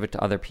I just give it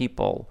to other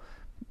people,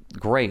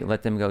 great,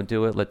 let them go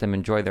do it. Let them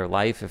enjoy their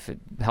life if it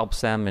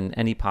helps them in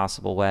any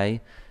possible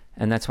way.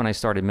 And that's when I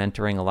started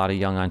mentoring a lot of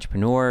young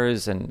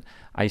entrepreneurs, and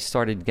I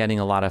started getting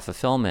a lot of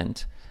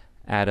fulfillment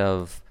out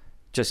of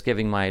just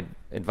giving my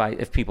advice,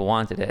 if people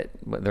wanted it,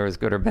 whether it was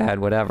good or bad,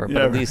 whatever.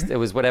 But at least it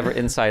was whatever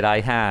insight I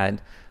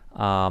had.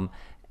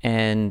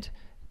 And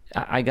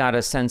I got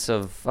a sense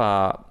of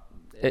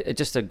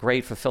just a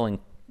great fulfilling,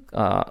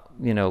 a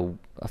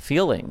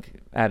feeling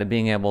out of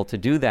being able to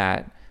do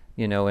that,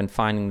 and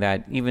finding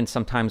that even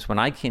sometimes when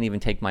I can't even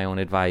take my own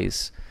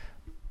advice,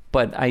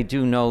 but I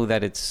do know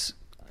that it's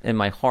in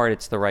my heart,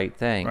 it's the right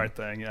thing. Right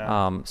thing,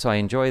 yeah. So I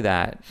enjoy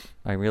that.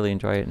 I really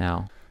enjoy it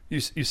now. You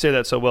say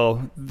that so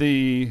well.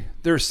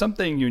 There's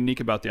something unique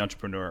about the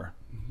entrepreneur,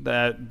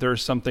 that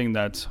there's something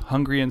that's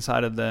hungry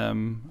inside of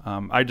them.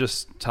 I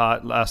just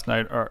taught last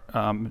night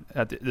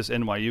at this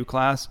NYU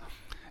class,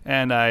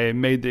 and I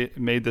made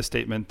the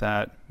statement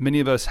that many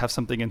of us have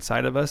something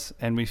inside of us,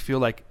 and we feel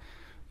like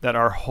that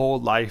our whole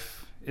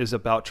life is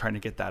about trying to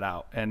get that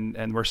out,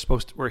 and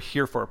we're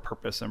here for a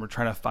purpose, and we're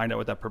trying to find out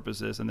what that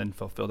purpose is and then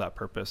fulfill that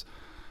purpose.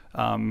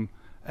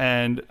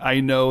 And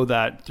I know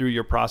that through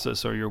your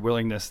process or your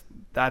willingness,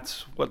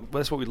 that's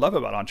what we love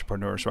about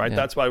entrepreneurs, right? Yeah.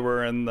 That's why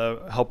we're in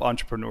the help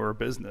entrepreneur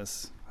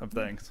business of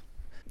things.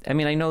 I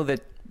mean, I know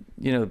that,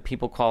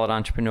 people call it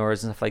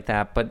entrepreneurs and stuff like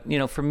that, but,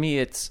 for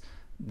me,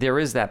 there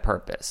is that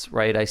purpose,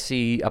 right? I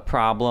see a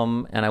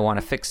problem and I want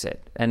to fix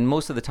it. And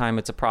most of the time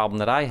it's a problem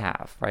that I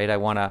have, right? I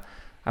want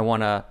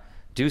to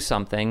do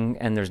something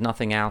and there's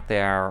nothing out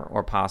there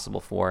or possible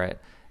for it.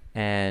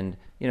 And,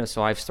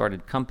 so I've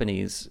started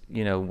companies,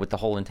 with the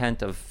whole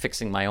intent of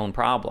fixing my own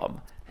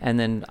problem. And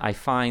then I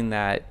find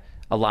that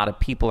a lot of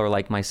people are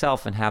like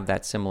myself and have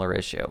that similar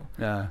issue.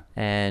 Yeah.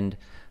 And,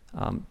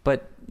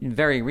 but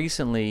very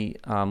recently,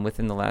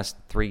 within the last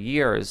 3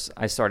 years,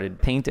 I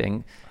started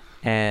painting,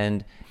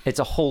 and it's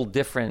a whole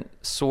different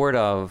sort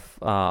of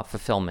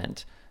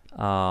fulfillment,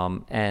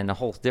 and a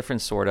whole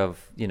different sort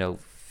of,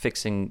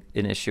 fixing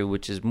an issue,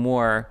 which is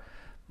more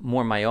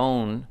my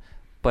own,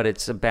 but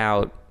it's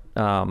about,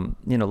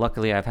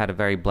 luckily I've had a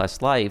very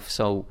blessed life.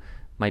 So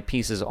my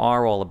pieces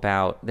are all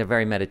about, they're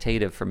very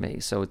meditative for me.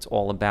 So it's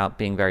all about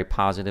being very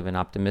positive and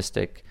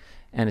optimistic.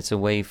 And it's a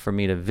way for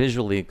me to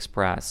visually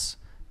express,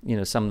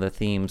 some of the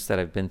themes that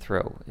I've been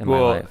through in my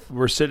life.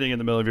 We're sitting in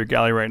the middle of your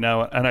gallery right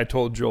now. And I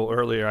told Joel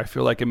earlier, I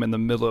feel like I'm in the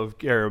middle of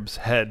Gareb's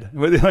head.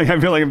 I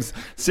feel like I'm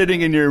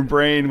sitting in your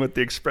brain with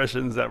the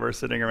expressions that we're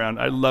sitting around.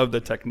 I love the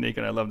technique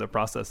and I love the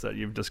process that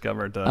you've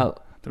discovered to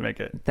make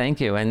it. Thank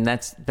you. And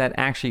that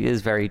actually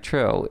is very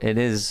true. It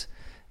is.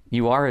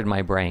 You are in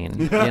my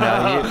brain,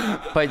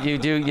 but you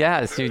do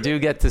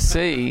get to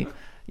see,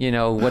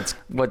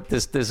 what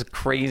this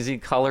crazy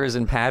colors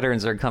and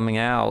patterns are coming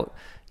out,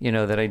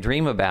 that I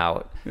dream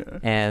about,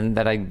 and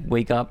that I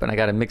wake up and I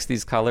got to mix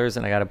these colors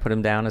and I got to put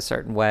them down a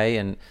certain way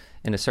and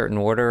in a certain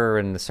order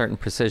and a certain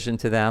precision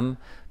to them,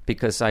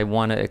 because I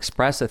want to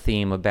express a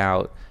theme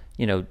about,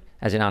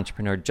 as an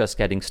entrepreneur just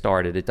getting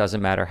started. It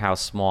doesn't matter how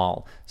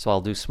small. So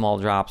I'll do small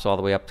drops all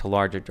the way up to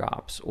larger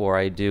drops, or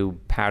I do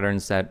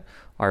patterns that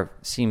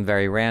seem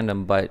very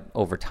random, but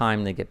over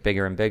time they get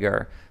bigger and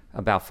bigger,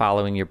 about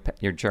following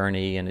your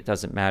journey, and it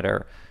doesn't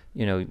matter,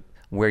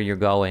 where you're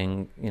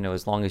going,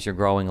 as long as you're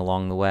growing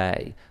along the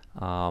way.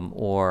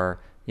 Or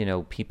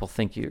people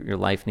think your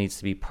life needs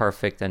to be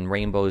perfect and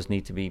rainbows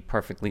need to be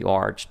perfectly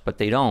arched, but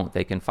they don't.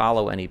 They can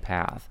follow any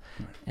path.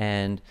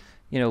 And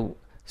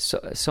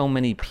so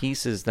many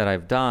pieces that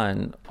I've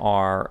done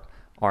are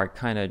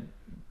kind of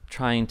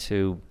trying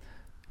to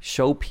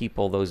show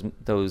people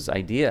those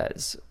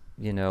ideas.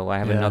 I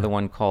have another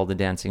one called The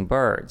Dancing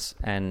Birds,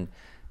 and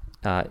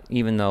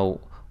even though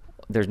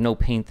there's no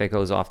paint that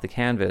goes off the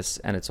canvas,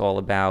 and it's all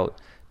about,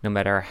 no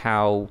matter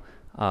how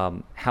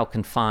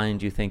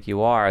confined you think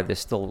you are, there's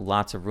still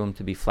lots of room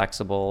to be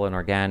flexible and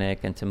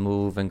organic and to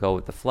move and go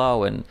with the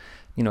flow. And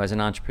as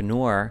an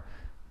entrepreneur,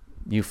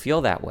 you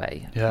feel that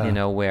way,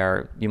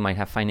 where you might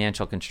have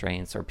financial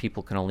constraints, or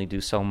people can only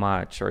do so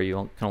much, or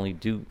you can only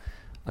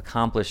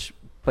accomplish,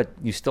 but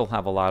you still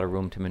have a lot of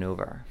room to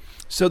maneuver.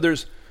 So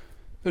there's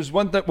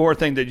one more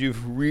thing that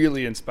you've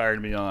really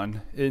inspired me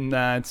on, in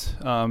that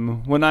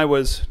when I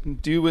was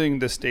doing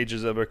the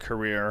stages of a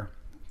career,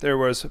 there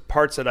was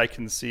parts that I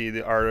can see,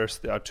 the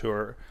artist, the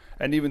auteur,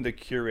 and even the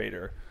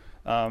curator.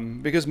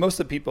 Because most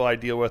of the people I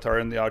deal with are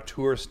in the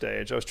auteur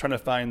stage. I was trying to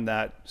find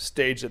that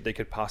stage that they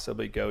could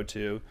possibly go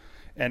to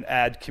and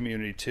add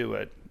community to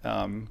it.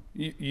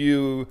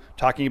 You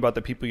talking about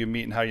the people you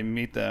meet and how you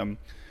meet them,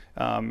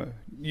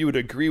 you would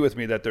agree with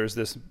me that there's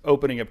this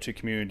opening up to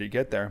community to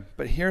get there.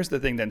 But here's the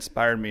thing that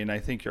inspired me, and I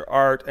think your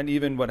art, and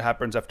even what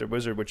happens after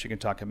Wizard, which you can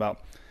talk about,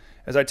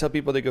 as I tell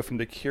people, they go from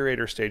the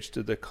curator stage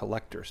to the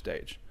collector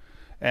stage.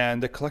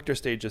 And the collector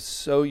stage is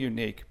so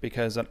unique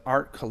because an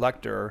art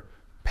collector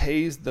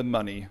pays the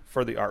money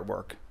for the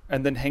artwork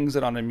and then hangs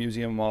it on a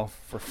museum wall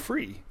for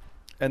free.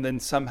 And then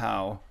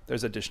somehow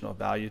there's additional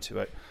value to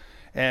it.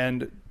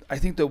 And I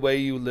think the way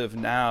you live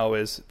now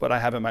is what I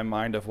have in my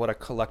mind of what a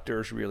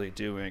collector is really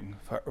doing.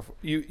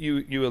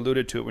 You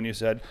alluded to it when you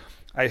said,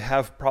 I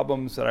have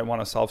problems that I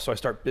want to solve, so I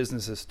start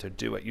businesses to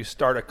do it. You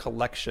start a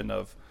collection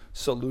of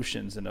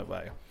solutions in a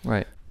way.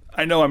 Right.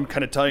 I know I'm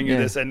kind of telling you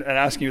this and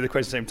asking you the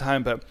question at the same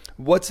time, but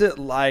what's it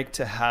like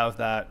to have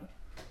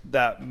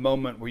that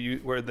moment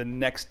where the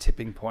next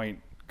tipping point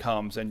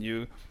comes and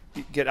you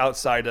get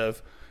outside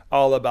of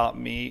all about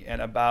me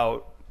and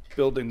about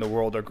building the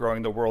world or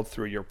growing the world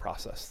through your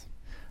process?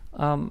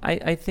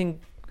 I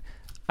think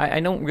I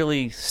don't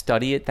really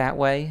study it that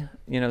way,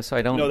 so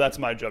I don't. No, that's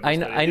my job. I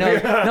know.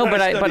 No,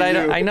 but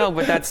I know,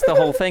 but that's the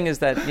whole thing, is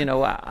that,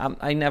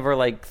 I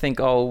never think,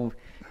 oh,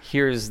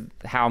 here's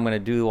how I'm going to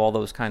do all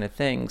those kind of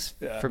things.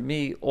 Yeah. For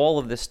me, all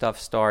of this stuff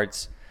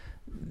starts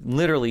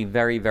literally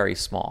very, very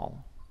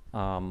small.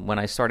 When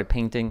I started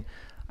painting,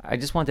 I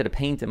just wanted to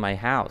paint in my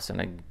house,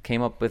 and I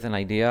came up with an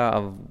idea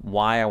of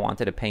why I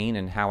wanted to paint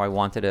and how I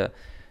wanted to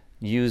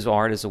use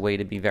art as a way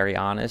to be very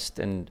honest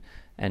and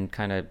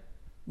kind of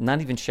not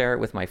even share it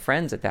with my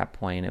friends at that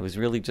point. It was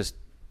really just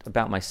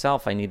about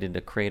myself. I needed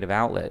a creative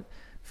outlet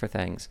for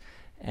things.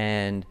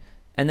 And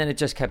then it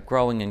just kept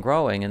growing and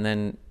growing. And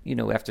then,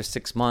 after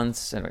 6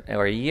 months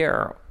or a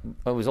year,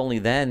 it was only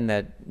then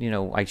that,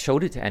 I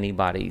showed it to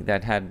anybody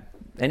that had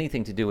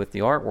anything to do with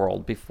the art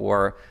world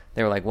before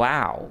they were like,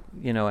 wow,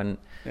 and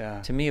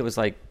to me, it was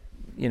like,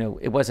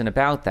 it wasn't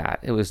about that.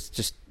 It was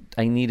just,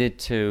 I needed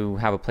to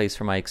have a place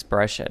for my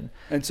expression.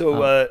 And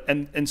so,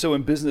 and so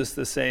in business,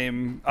 the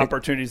same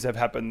opportunities have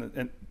happened,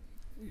 and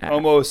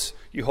almost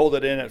you hold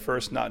it in at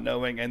first, not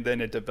knowing, and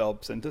then it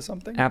develops into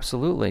something.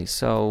 Absolutely.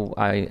 So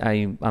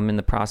I'm in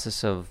the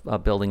process of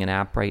building an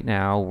app right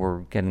now. We're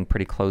getting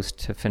pretty close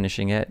to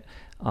finishing it.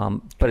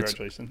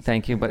 Congratulations.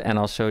 Thank you. And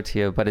I'll show it to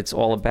you. But it's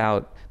all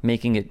about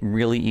making it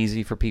really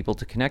easy for people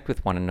to connect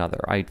with one another.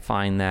 I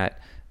find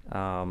that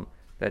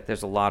that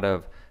there's a lot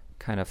of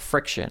kind of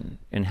friction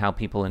in how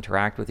people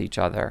interact with each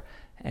other,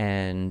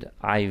 and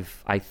I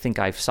think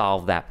I've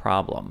solved that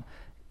problem.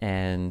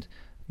 And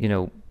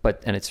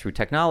and it's through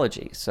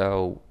technology.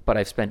 So, but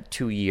I've spent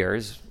 2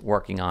 years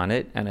working on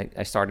it, and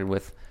I started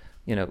with,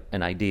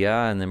 an idea,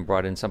 and then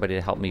brought in somebody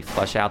to help me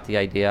flesh out the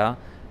idea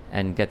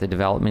and get the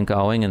development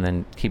going, and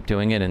then keep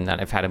doing it. And then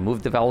I've had to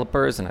move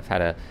developers, and I've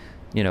had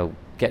to,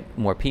 get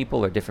more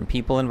people or different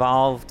people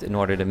involved in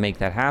order to make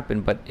that happen.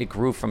 But it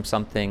grew from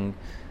something,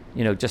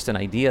 just an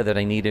idea that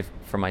I needed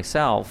for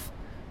myself,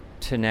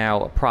 to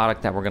now a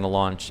product that we're going to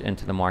launch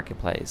into the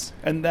marketplace.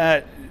 And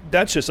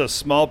that's just a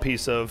small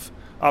piece of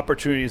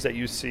opportunities that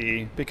you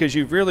see, because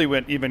you've really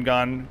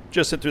gone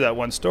just through that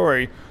one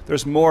story.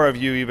 There's more of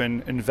you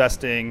even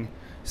investing,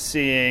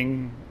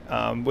 seeing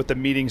with the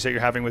meetings that you're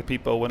having with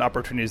people when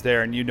opportunities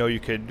there, and you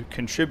could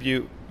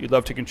contribute. You'd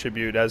love to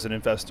contribute as an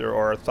investor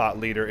or a thought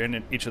leader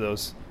in each of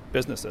those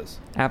businesses.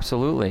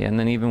 Absolutely. And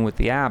then even with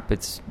the app,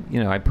 it's,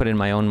 I put in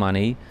my own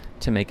money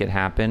to make it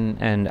happen,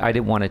 and I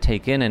didn't want to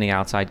take in any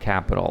outside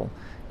capital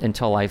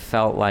until I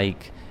felt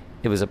like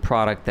it was a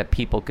product that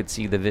people could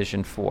see the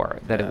vision for,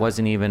 that it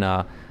wasn't even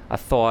a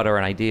thought or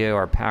an idea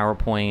or a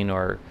PowerPoint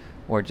or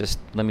or just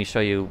let me show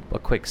you a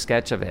quick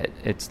sketch of it.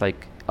 It's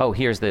like, oh,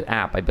 here's the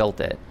app, I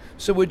built it.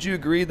 So would you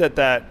agree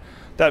that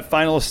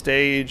final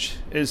stage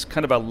is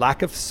kind of a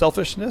lack of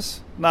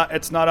selfishness?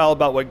 It's not all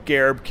about what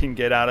Gareb can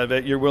get out of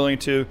it. You're willing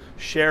to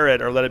share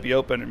it or let it be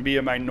open and be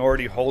a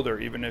minority holder,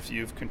 even if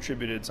you've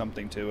contributed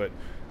something to it.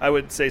 I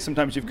would say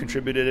sometimes you've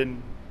contributed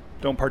and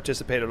don't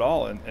participate at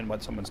all in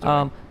what someone's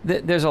doing.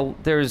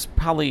 There's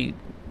probably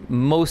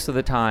most of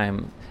the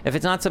time, if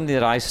it's not something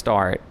that I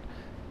start,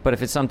 but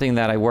if it's something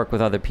that I work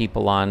with other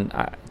people on,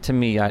 to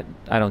me, I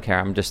don't care.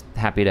 I'm just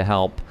happy to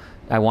help.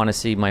 I want to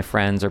see my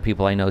friends or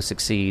people I know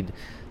succeed.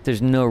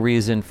 There's no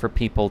reason for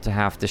people to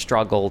have to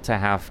struggle, to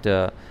have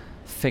to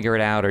figure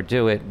it out or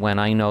do it when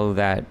I know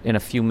that in a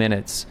few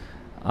minutes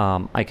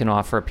I can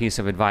offer a piece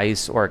of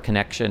advice or a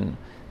connection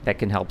that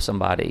can help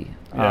somebody.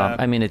 Yeah.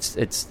 I mean,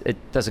 it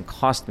doesn't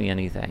cost me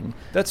anything.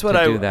 That's what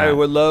I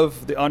would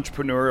love the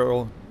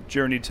entrepreneurial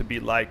journey to be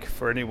like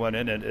for anyone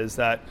in it, is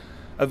that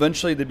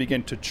eventually they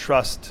begin to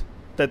trust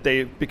that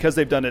because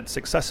they've done it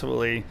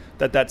successfully,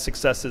 that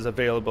success is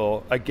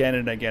available again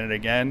and again and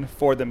again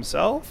for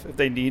themselves if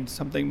they need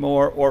something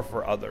more, or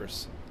for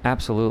others.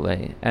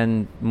 Absolutely.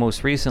 And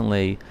most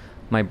recently,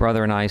 my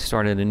brother and I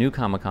started a new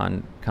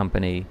Comic-Con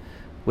company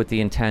with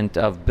the intent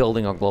of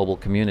building a global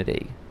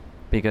community,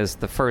 because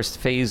the first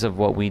phase of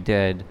what we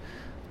did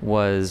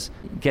was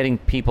getting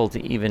people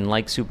to even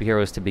like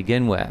superheroes to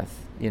begin with,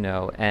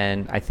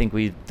 and I think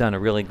we've done a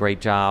really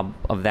great job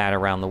of that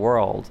around the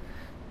world.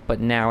 But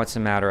now it's a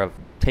matter of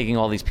taking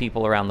all these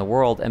people around the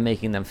world and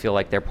making them feel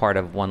like they're part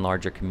of one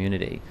larger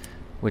community,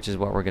 which is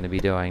what we're going to be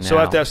doing now. So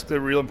I have to ask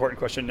the real important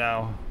question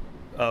now.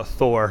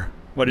 Thor,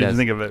 what did you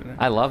think of it?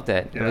 I loved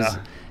it. Yeah.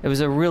 It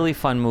was a really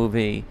fun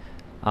movie.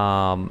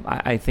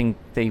 I think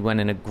they went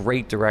in a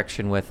great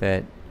direction with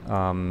it.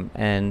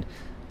 And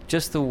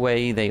just the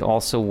way they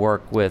also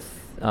work with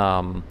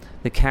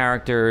the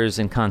characters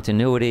and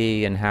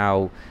continuity, and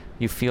how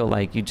you feel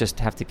like you just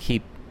have to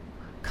keep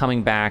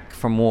coming back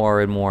for more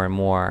and more and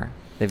more.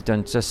 They've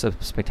done just a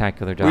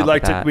spectacular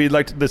job. We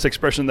liked this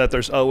expression that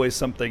there's always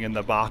something in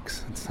the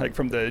box. It's like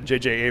from the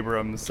J.J.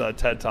 Abrams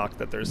TED Talk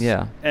that there's.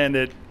 Yeah.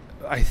 And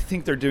I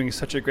think they're doing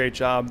such a great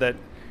job that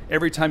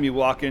every time you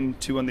walk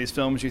into one of these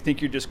films, you think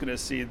you're just going to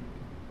see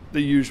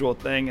the usual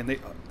thing, and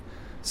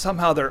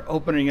somehow they're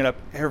opening it up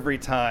every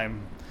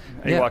time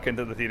you walk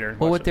into the theater.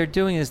 Well, what they're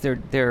doing is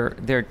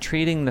they're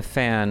treating the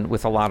fan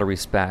with a lot of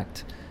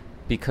respect,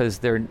 because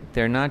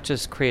they're not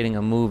just creating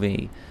a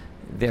movie,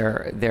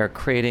 they're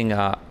creating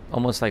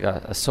almost like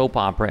a soap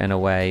opera in a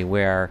way,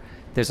 where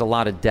there's a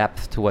lot of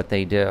depth to what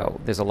they do.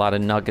 There's a lot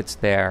of nuggets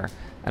there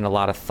and a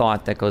lot of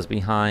thought that goes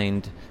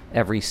behind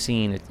every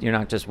scene. You're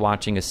not just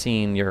watching a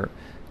scene,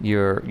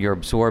 you're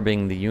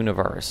absorbing the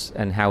universe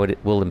and how it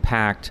will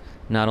impact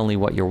not only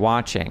what you're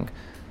watching,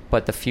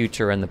 but the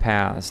future and the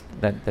past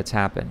that's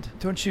happened.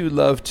 Don't you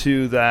love,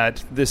 too,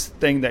 that this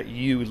thing that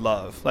you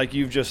love, like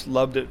you've just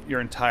loved it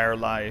your entire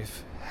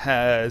life,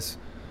 has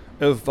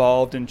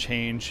evolved and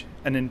changed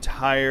an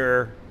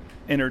entire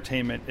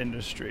entertainment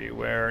industry,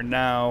 where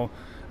now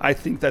I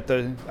think that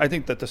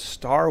the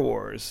Star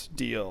Wars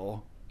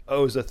deal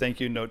owes a thank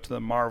you note to the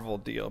Marvel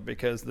deal,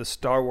 because the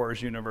Star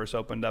Wars universe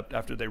opened up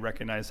after they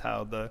recognized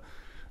how the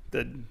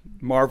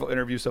Marvel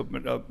interviews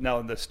opened up.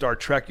 Now the Star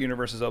Trek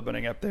universe is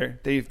opening up there.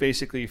 They've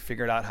basically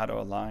figured out how to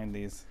align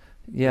this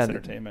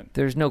entertainment.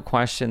 There's no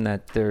question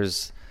that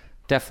there's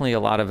definitely a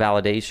lot of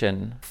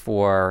validation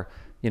for,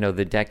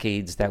 the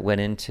decades that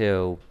went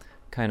into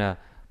kind of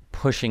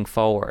pushing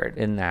forward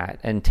in that,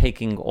 and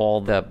taking all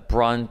the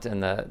brunt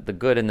and the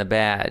good and the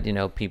bad,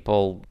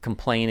 people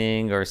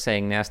complaining or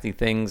saying nasty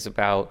things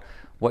about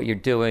what you're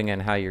doing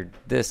and how you're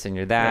this and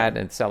you're that,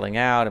 and selling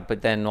out.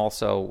 But then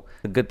also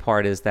the good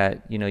part is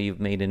that, you've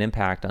made an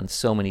impact on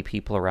so many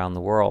people around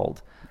the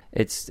world.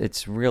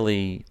 It's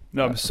really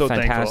I'm so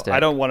fantastic. Thankful. I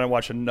don't want to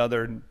watch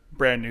another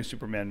brand new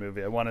Superman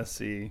movie. I want to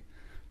see.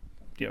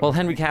 Well,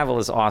 Henry Cavill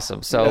is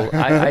awesome, so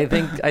I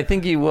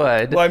think you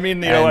would. Well, I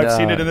mean, I've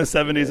seen it in the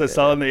 70s. I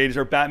saw it in the 80s.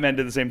 Or Batman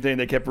did the same thing.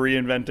 They kept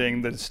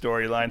reinventing the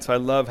storyline. So I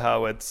love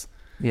how it's.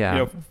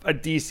 A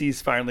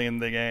DC's finally in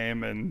the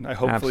game, and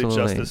hopefully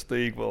Justice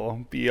League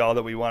will be all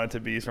that we want it to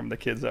be from the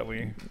kids that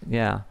we.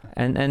 Yeah,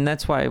 and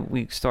that's why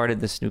we started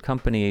this new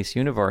company, Ace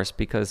Universe,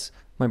 because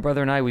my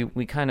brother and I,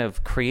 we kind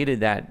of created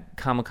that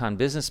Comic-Con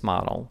business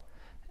model,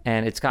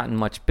 and it's gotten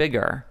much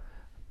bigger,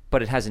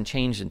 but it hasn't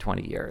changed in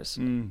 20 years.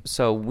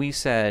 So we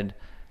said,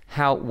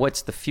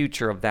 what's the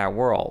future of that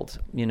world?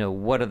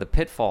 What are the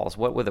pitfalls?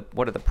 What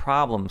are the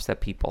problems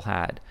that people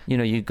had?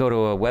 You go to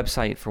a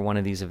website for one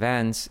of these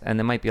events, and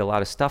there might be a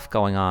lot of stuff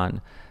going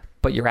on,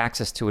 but your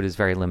access to it is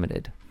very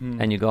limited.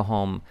 And you go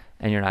home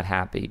and you're not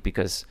happy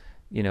because,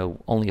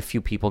 only a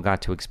few people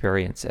got to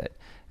experience it.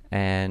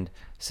 And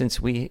since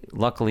we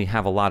luckily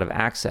have a lot of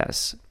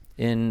access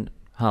in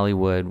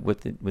Hollywood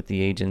with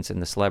the agents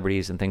and the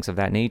celebrities and things of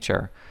that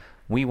nature,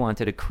 we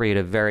wanted to create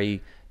a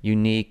very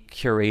unique,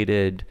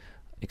 curated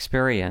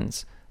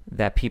experience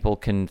that people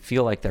can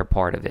feel like they're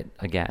part of it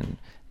again.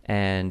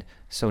 And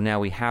so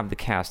now we have the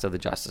cast of the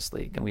Justice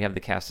League, and we have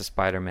the cast of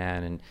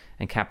Spider-Man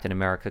and Captain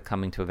America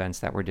coming to events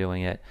that we're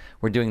doing it.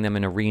 We're doing them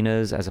in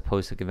arenas as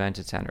opposed to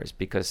convention centers,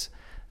 because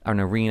an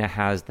arena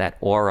has that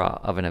aura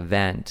of an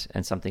event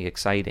and something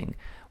exciting.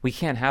 We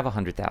can't have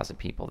 100,000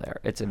 people there.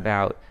 It's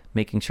about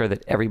making sure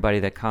that everybody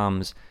that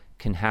comes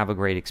can have a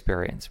great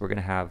experience. We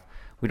don't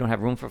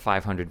have room for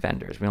 500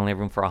 vendors. We only have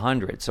room for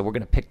 100. So we're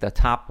going to pick the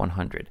top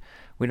 100.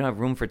 We don't have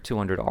room for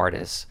 200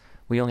 artists.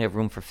 We only have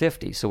room for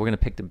 50. So we're going to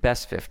pick the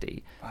best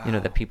 50,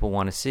 that people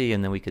want to see,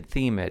 and then we could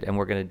theme it. And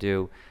we're going to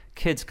do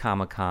kids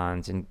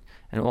Comic-Cons and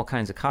all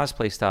kinds of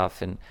cosplay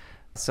stuff. And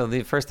so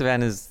the first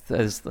event is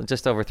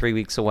just over 3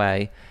 weeks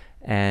away.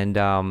 And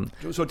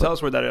so tell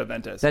us where that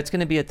event is. That's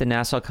going to be at the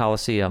Nassau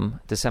Coliseum,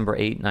 December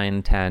 8, 9,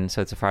 and 10.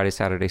 So it's a Friday,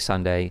 Saturday,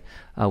 Sunday.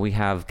 We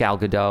have Gal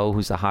Gadot,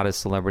 who's the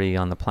hottest celebrity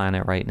on the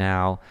planet right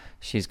now.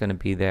 She's going to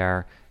be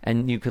there.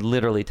 And you could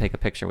literally take a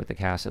picture with the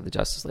cast of the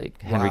Justice League.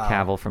 Henry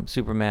Cavill from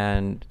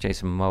Superman,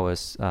 Jason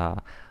Momoa's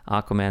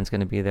Aquaman's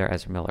going to be there,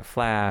 Ezra Miller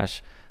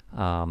Flash,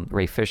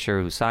 Ray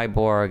Fisher, who's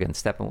Cyborg, and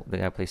the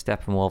guy who plays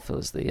Steppenwolf,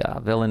 who's the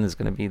villain, is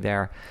going to be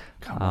there.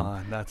 Come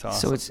on, that's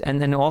awesome. So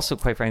and then also,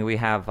 quite frankly,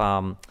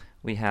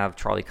 we have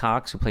Charlie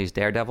Cox, who plays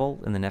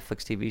Daredevil in the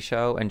Netflix TV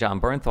show, and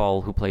John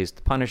Bernthal, who plays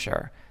the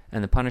Punisher.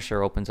 And the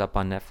Punisher opens up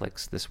on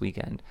Netflix this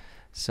weekend.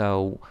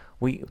 So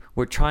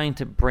we're trying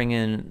to bring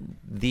in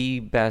the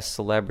best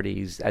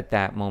celebrities at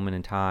that moment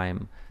in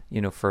time,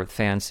 for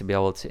fans to be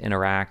able to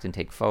interact and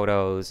take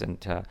photos and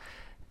to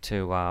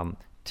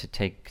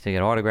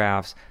get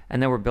autographs.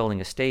 And then we're building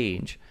a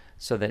stage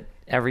so that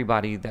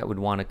everybody that would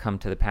want to come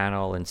to the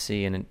panel and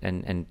see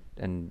and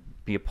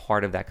be a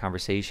part of that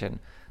conversation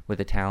with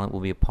the talent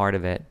will be a part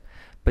of it.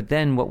 But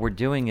then what we're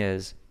doing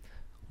is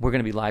we're going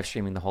to be live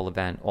streaming the whole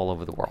event all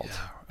over the world.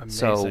 Yeah,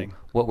 amazing. So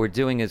what we're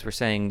doing is we're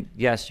saying,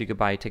 yes, you could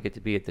buy a ticket to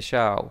be at the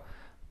show,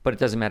 but it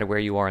doesn't matter where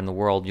you are in the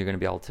world. You're going to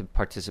be able to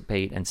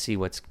participate and see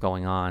what's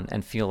going on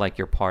and feel like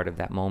you're part of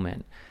that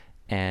moment.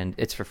 And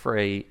it's for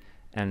free.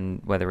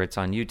 And whether it's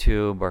on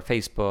YouTube or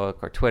Facebook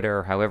or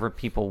Twitter, however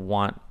people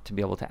want to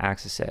be able to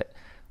access it,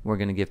 we're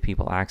going to give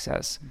people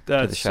access to the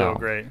show. That's so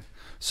great.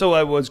 So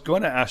I was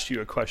going to ask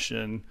you a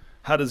question.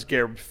 How does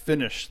Gareb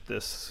finish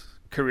this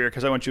career?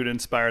 Because I want you to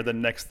inspire the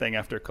next thing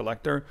after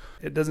Collector.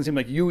 It doesn't seem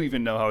like you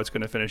even know how it's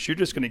going to finish. You're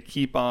just going to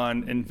keep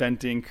on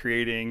inventing,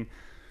 creating,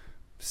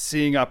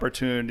 seeing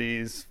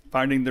opportunities,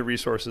 finding the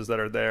resources that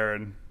are there,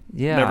 and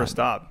never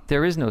stop.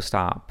 There is no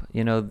stop,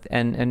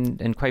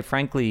 and quite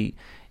frankly,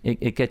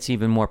 it gets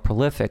even more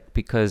prolific,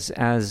 because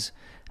as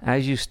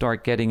you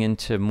start getting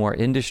into more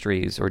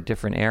industries or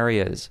different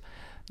areas,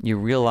 you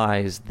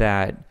realize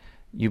that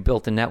you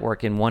built a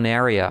network in one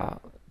area,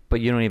 but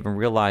you don't even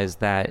realize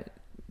that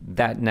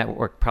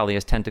network probably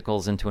has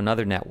tentacles into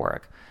another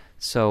network.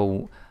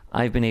 So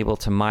I've been able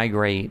to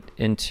migrate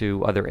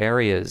into other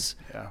areas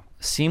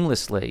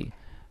seamlessly,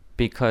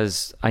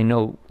 because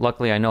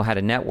luckily I know how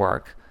to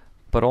network,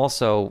 but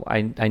also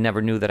I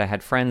never knew that I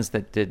had friends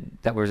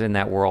that was in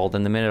that world.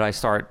 And the minute I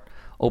start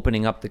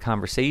opening up the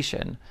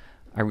conversation,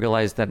 I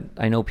realized that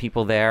I know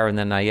people there, and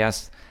then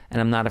and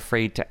I'm not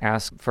afraid to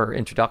ask for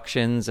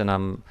introductions, and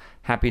I'm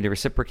happy to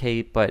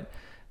reciprocate. But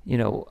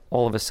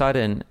all of a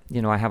sudden,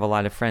 I have a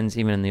lot of friends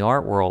even in the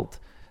art world.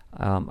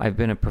 I've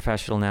been a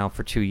professional now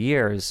for 2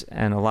 years,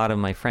 and a lot of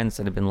my friends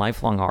that have been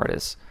lifelong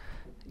artists,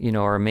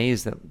 are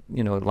amazed that,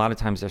 a lot of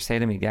times they say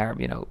to me,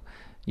 Gareb,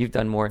 you've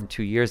done more in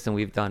 2 years than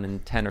we've done in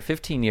 10 or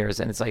 15 years.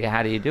 And it's like,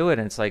 how do you do it?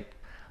 And it's like,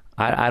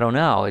 I don't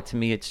know. To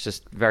me, it's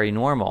just very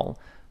normal.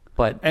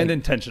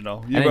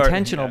 Intentional.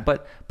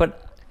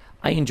 But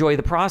I enjoy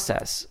the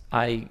process.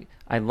 I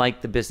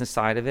like the business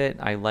side of it.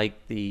 I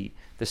like the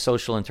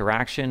social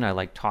interaction. I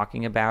like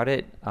talking about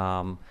it.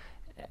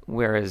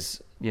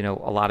 Whereas, a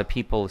lot of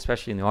people,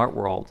 especially in the art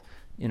world,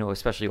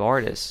 especially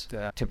artists,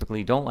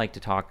 typically don't like to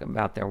talk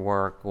about their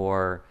work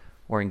or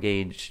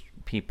engage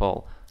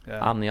people.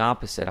 Yeah. I'm the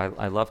opposite.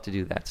 I love to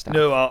do that stuff.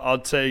 No,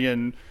 I'll say,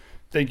 and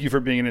thank you for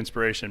being an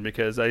inspiration,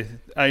 because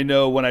I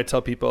know when I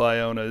tell people I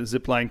own a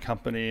zipline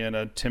company and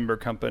a timber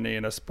company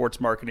and a sports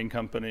marketing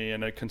company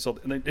and a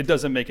consultant, it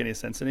doesn't make any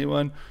sense to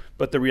anyone.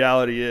 But the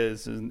reality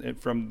is,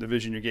 from the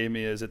vision you gave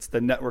me, is it's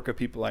the network of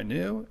people I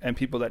knew and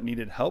people that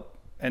needed help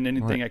and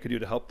anything I could do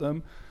to help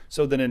them.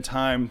 So then in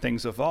time,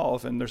 things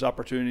evolve, and there's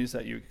opportunities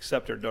that you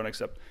accept or don't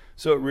accept.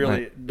 So it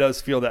really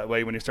does feel that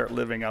way when you start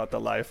living out the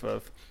life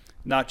of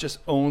not just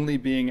only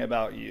being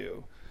about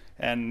you.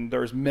 And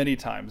there's many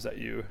times that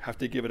you have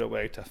to give it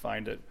away to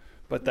find it.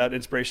 But that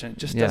inspiration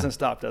just doesn't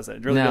stop, does it?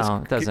 It really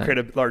does create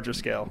a larger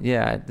scale.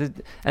 Yeah.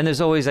 And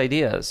there's always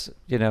ideas.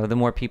 The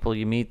more people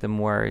you meet, the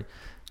more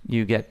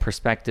you get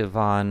perspective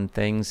on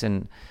things.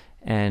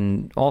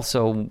 And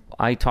also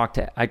I try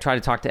to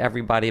talk to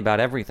everybody about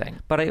everything.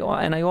 But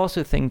I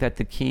also think that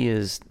the key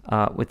is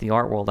with the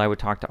art world, I would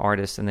talk to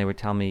artists and they would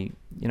tell me,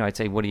 I'd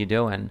say, what are you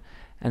doing?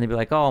 And they'd be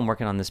like, oh, I'm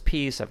working on this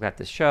piece. I've got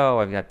this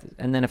show.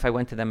 And then if I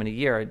went to them in a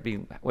year, it'd be,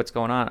 what's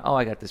going on? Oh,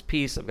 I got this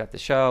piece. I've got the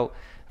show.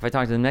 If I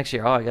talk to them next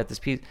year, oh, I got this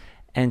piece.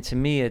 And to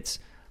me, it's,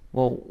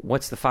 well,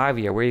 what's the 5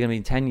 year? Where are you going to be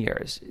in 10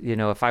 years?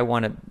 If I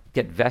want to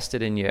get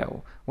vested in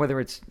you, whether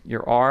it's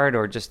your art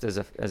or just as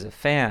a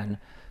fan,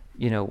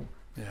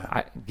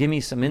 give me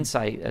some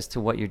insight as to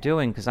what you're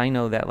doing, because I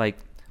know that like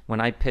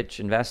when I pitch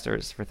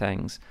investors for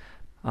things,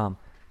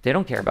 they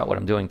don't care about what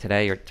I'm doing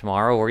today or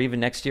tomorrow or even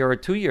next year or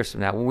 2 years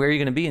from now. Where are you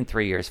going to be in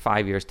 3 years,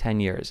 5 years, 10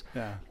 years?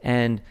 Yeah.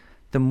 And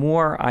the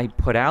more I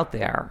put out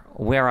there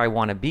where I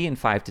want to be in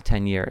 5 to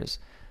 10 years,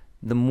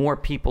 the more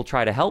people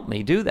try to help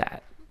me do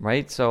that,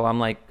 right? So I'm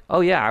like,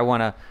 oh yeah, I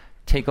want to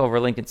take over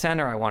Lincoln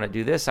Center. I want to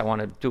do this. I want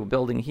to do a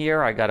building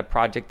here. I got a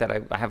project that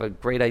I have a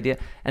great idea.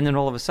 And then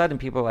all of a sudden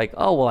people are like,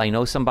 oh, well, I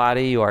know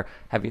somebody, or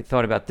have you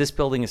thought about this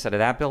building instead of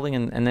that building?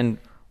 And then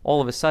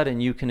all of a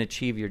sudden you can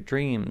achieve your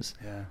dreams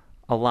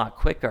a lot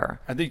quicker.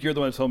 I think you're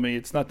the one who told me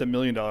it's not the $1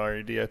 million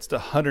idea, it's the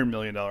 $100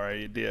 million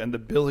idea and the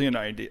 $1 billion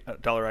idea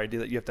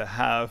that you have to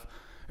have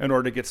in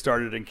order to get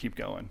started and keep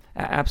going.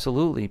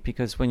 Absolutely,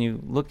 because when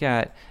you look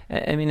at,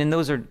 and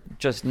those are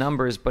just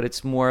numbers, but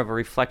it's more of a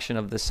reflection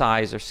of the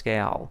size or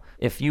scale.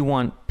 If you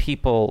want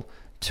people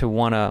to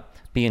want to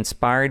be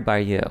inspired by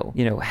you,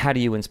 how do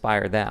you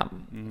inspire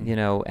them?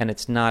 Mm-hmm. And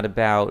it's not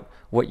about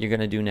what you're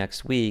going to do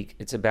next week,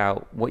 it's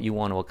about what you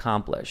want to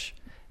accomplish.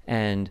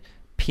 And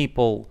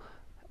people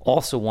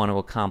also want to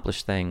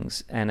accomplish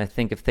things, and I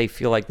think if they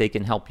feel like they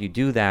can help you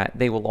do that,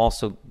 they will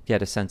also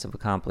get a sense of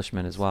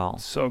accomplishment as well.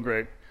 So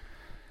great.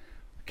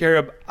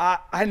 Gareb,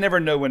 I never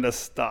know when to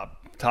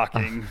stop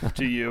talking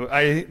to you.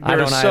 There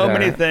are so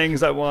many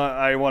things I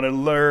want to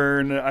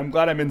learn. I'm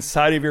glad I'm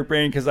inside of your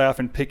brain, because I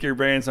often pick your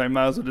brain, so I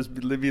might as well just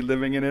be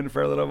living in it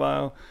for a little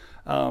while.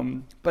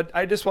 But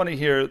I just want to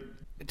hear,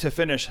 to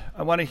finish,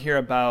 I want to hear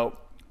about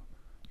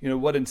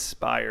what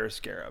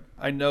inspires Gareb.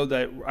 I know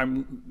that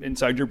I'm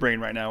inside your brain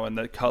right now, and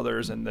the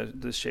colors and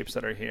the shapes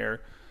that are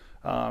here.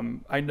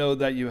 I know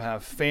that you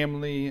have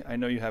family. I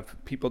know you have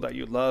people that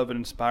you love and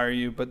inspire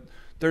you, but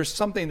there's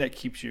something that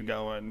keeps you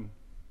going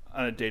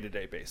on a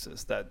day-to-day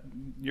basis that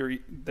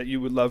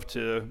you would love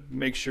to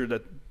make sure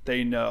that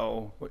they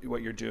know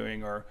what you're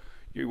doing, or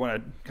you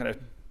want to kind of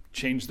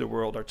change the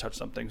world or touch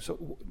something.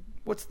 So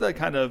what's the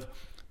kind of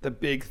the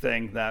big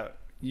thing that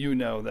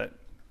that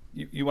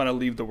you want to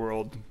leave the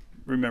world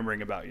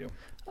remembering about you?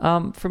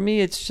 For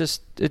me, it's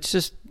just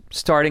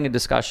starting a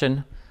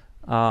discussion,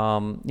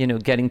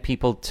 getting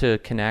people to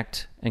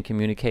connect and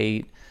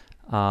communicate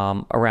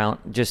around,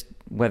 just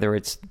whether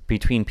it's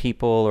between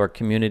people or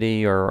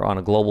community or on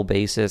a global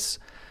basis.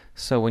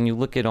 So when you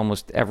look at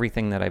almost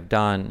everything that I've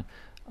done,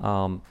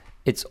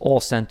 it's all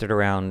centered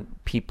around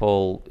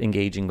people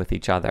engaging with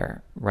each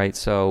other, right?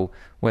 So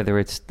whether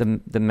it's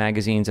the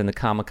magazines and the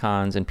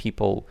Comic-Cons and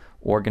people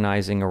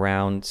organizing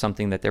around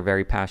something that they're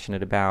very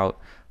passionate about.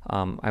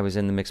 I was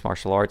in the mixed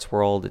martial arts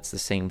world. It's the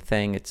same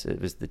thing. It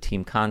was the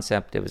team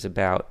concept. It was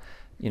about,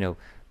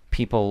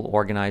 people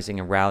organizing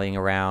and rallying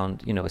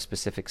around, a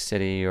specific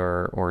city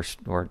or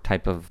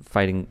type of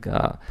fighting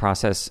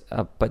process.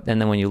 But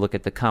then when you look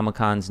at the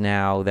Comic-Cons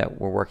now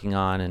that we're working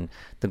on and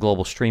the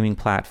global streaming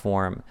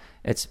platform,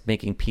 it's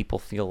making people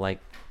feel like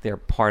they're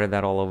part of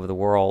that all over the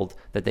world,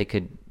 that they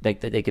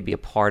could be a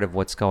part of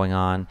what's going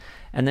on.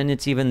 And then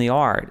it's even the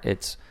art.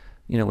 It's,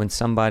 when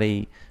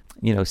somebody,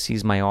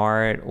 sees my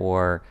art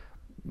or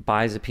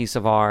buys a piece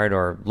of art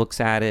or looks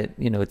at it,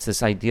 it's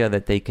this idea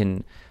that they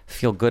can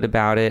feel good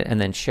about it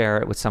and then share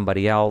it with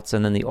somebody else,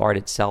 and then the art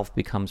itself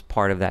becomes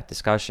part of that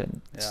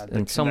discussion.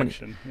 And so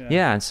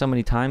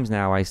many times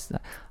now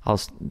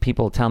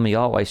people tell me,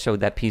 oh, I showed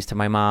that piece to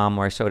my mom,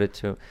 or I showed it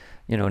to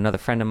another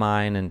friend of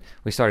mine, and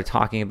we started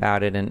talking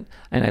about it, and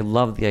I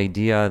love the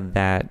idea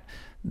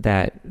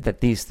that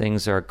these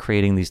things are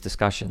creating these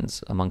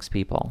discussions amongst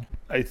people.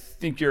 I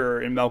think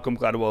you're in Malcolm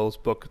Gladwell's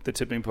book, The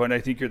Tipping Point. I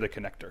think you're the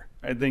connector.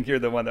 I think you're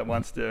the one that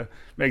wants to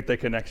make the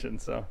connection.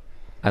 So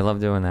I love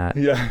doing that.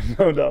 Yeah,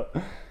 no doubt.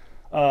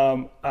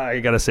 I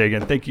got to say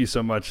again, thank you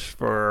so much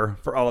for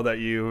all that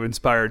you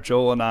inspired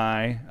Joel and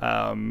I.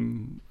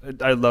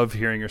 I love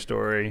hearing your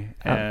story,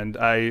 and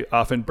I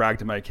often brag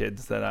to my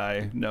kids that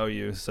I know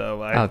you.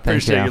 So I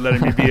appreciate you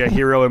letting me be a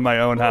hero in my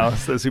own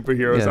house. The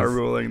superheroes are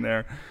ruling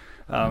there.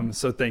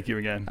 So thank you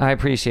again. I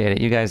appreciate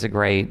it. You guys are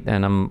great.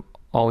 And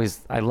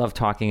I love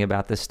talking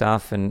about this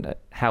stuff, and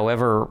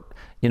however,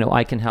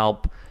 I can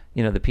help,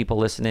 the people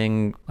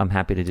listening, I'm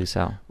happy to do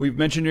so. We've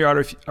mentioned your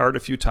art a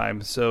few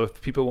times. So if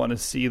people want to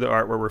see the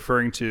art we're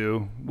referring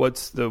to,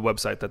 what's the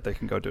website that they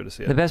can go to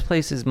see it? The best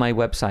place is my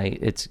website.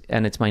 It's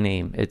my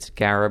name. It's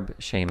Gareb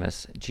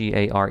Shamus,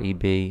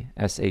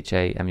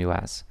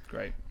 Garebshamus.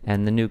 Great.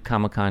 And the new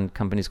Comic-Con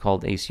company is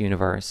called Ace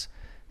Universe.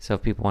 So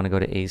if people want to go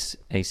to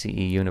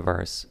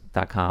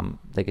aceuniverse.com,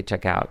 they could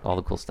check out all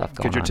the cool stuff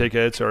going on. Get your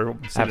tickets or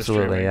see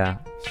Absolutely, the yeah.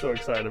 So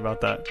excited about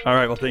that. All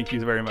right, well, thank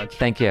you very much.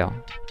 Thank you.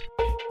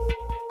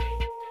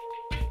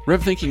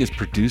 Rev Thinking is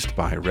produced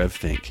by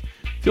RevThink.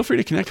 Feel free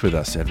to connect with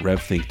us at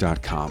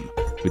revthink.com.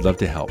 We'd love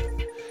to help.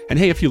 And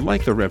hey, if you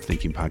like the Rev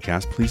Thinking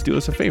podcast, please do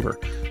us a favor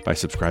by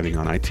subscribing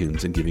on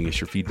iTunes and giving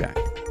us your feedback.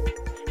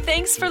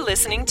 Thanks for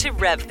listening to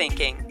Rev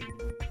Thinking.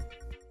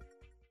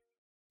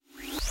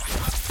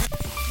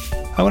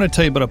 I want to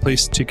tell you about a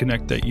place to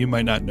connect that you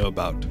might not know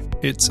about.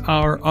 It's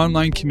our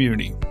online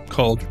community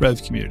called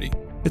Rev Community.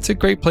 It's a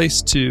great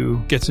place to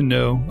get to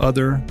know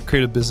other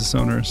creative business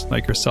owners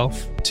like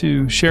yourself,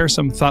 to share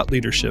some thought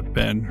leadership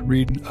and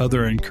read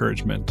other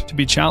encouragement, to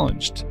be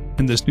challenged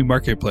in this new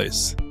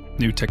marketplace,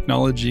 new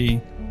technology,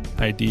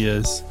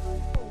 ideas,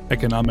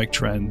 economic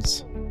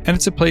trends. And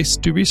it's a place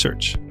to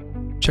research.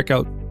 Check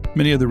out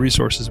many of the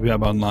resources we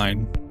have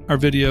online, our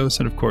videos,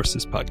 and of course,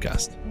 this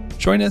podcast.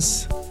 Join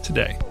us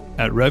today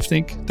at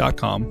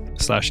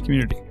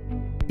revthink.com/community.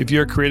 If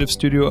you're a creative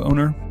studio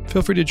owner,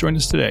 feel free to join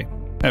us today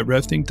at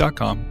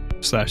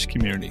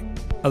revthink.com/community.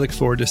 I look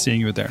forward to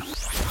seeing you there.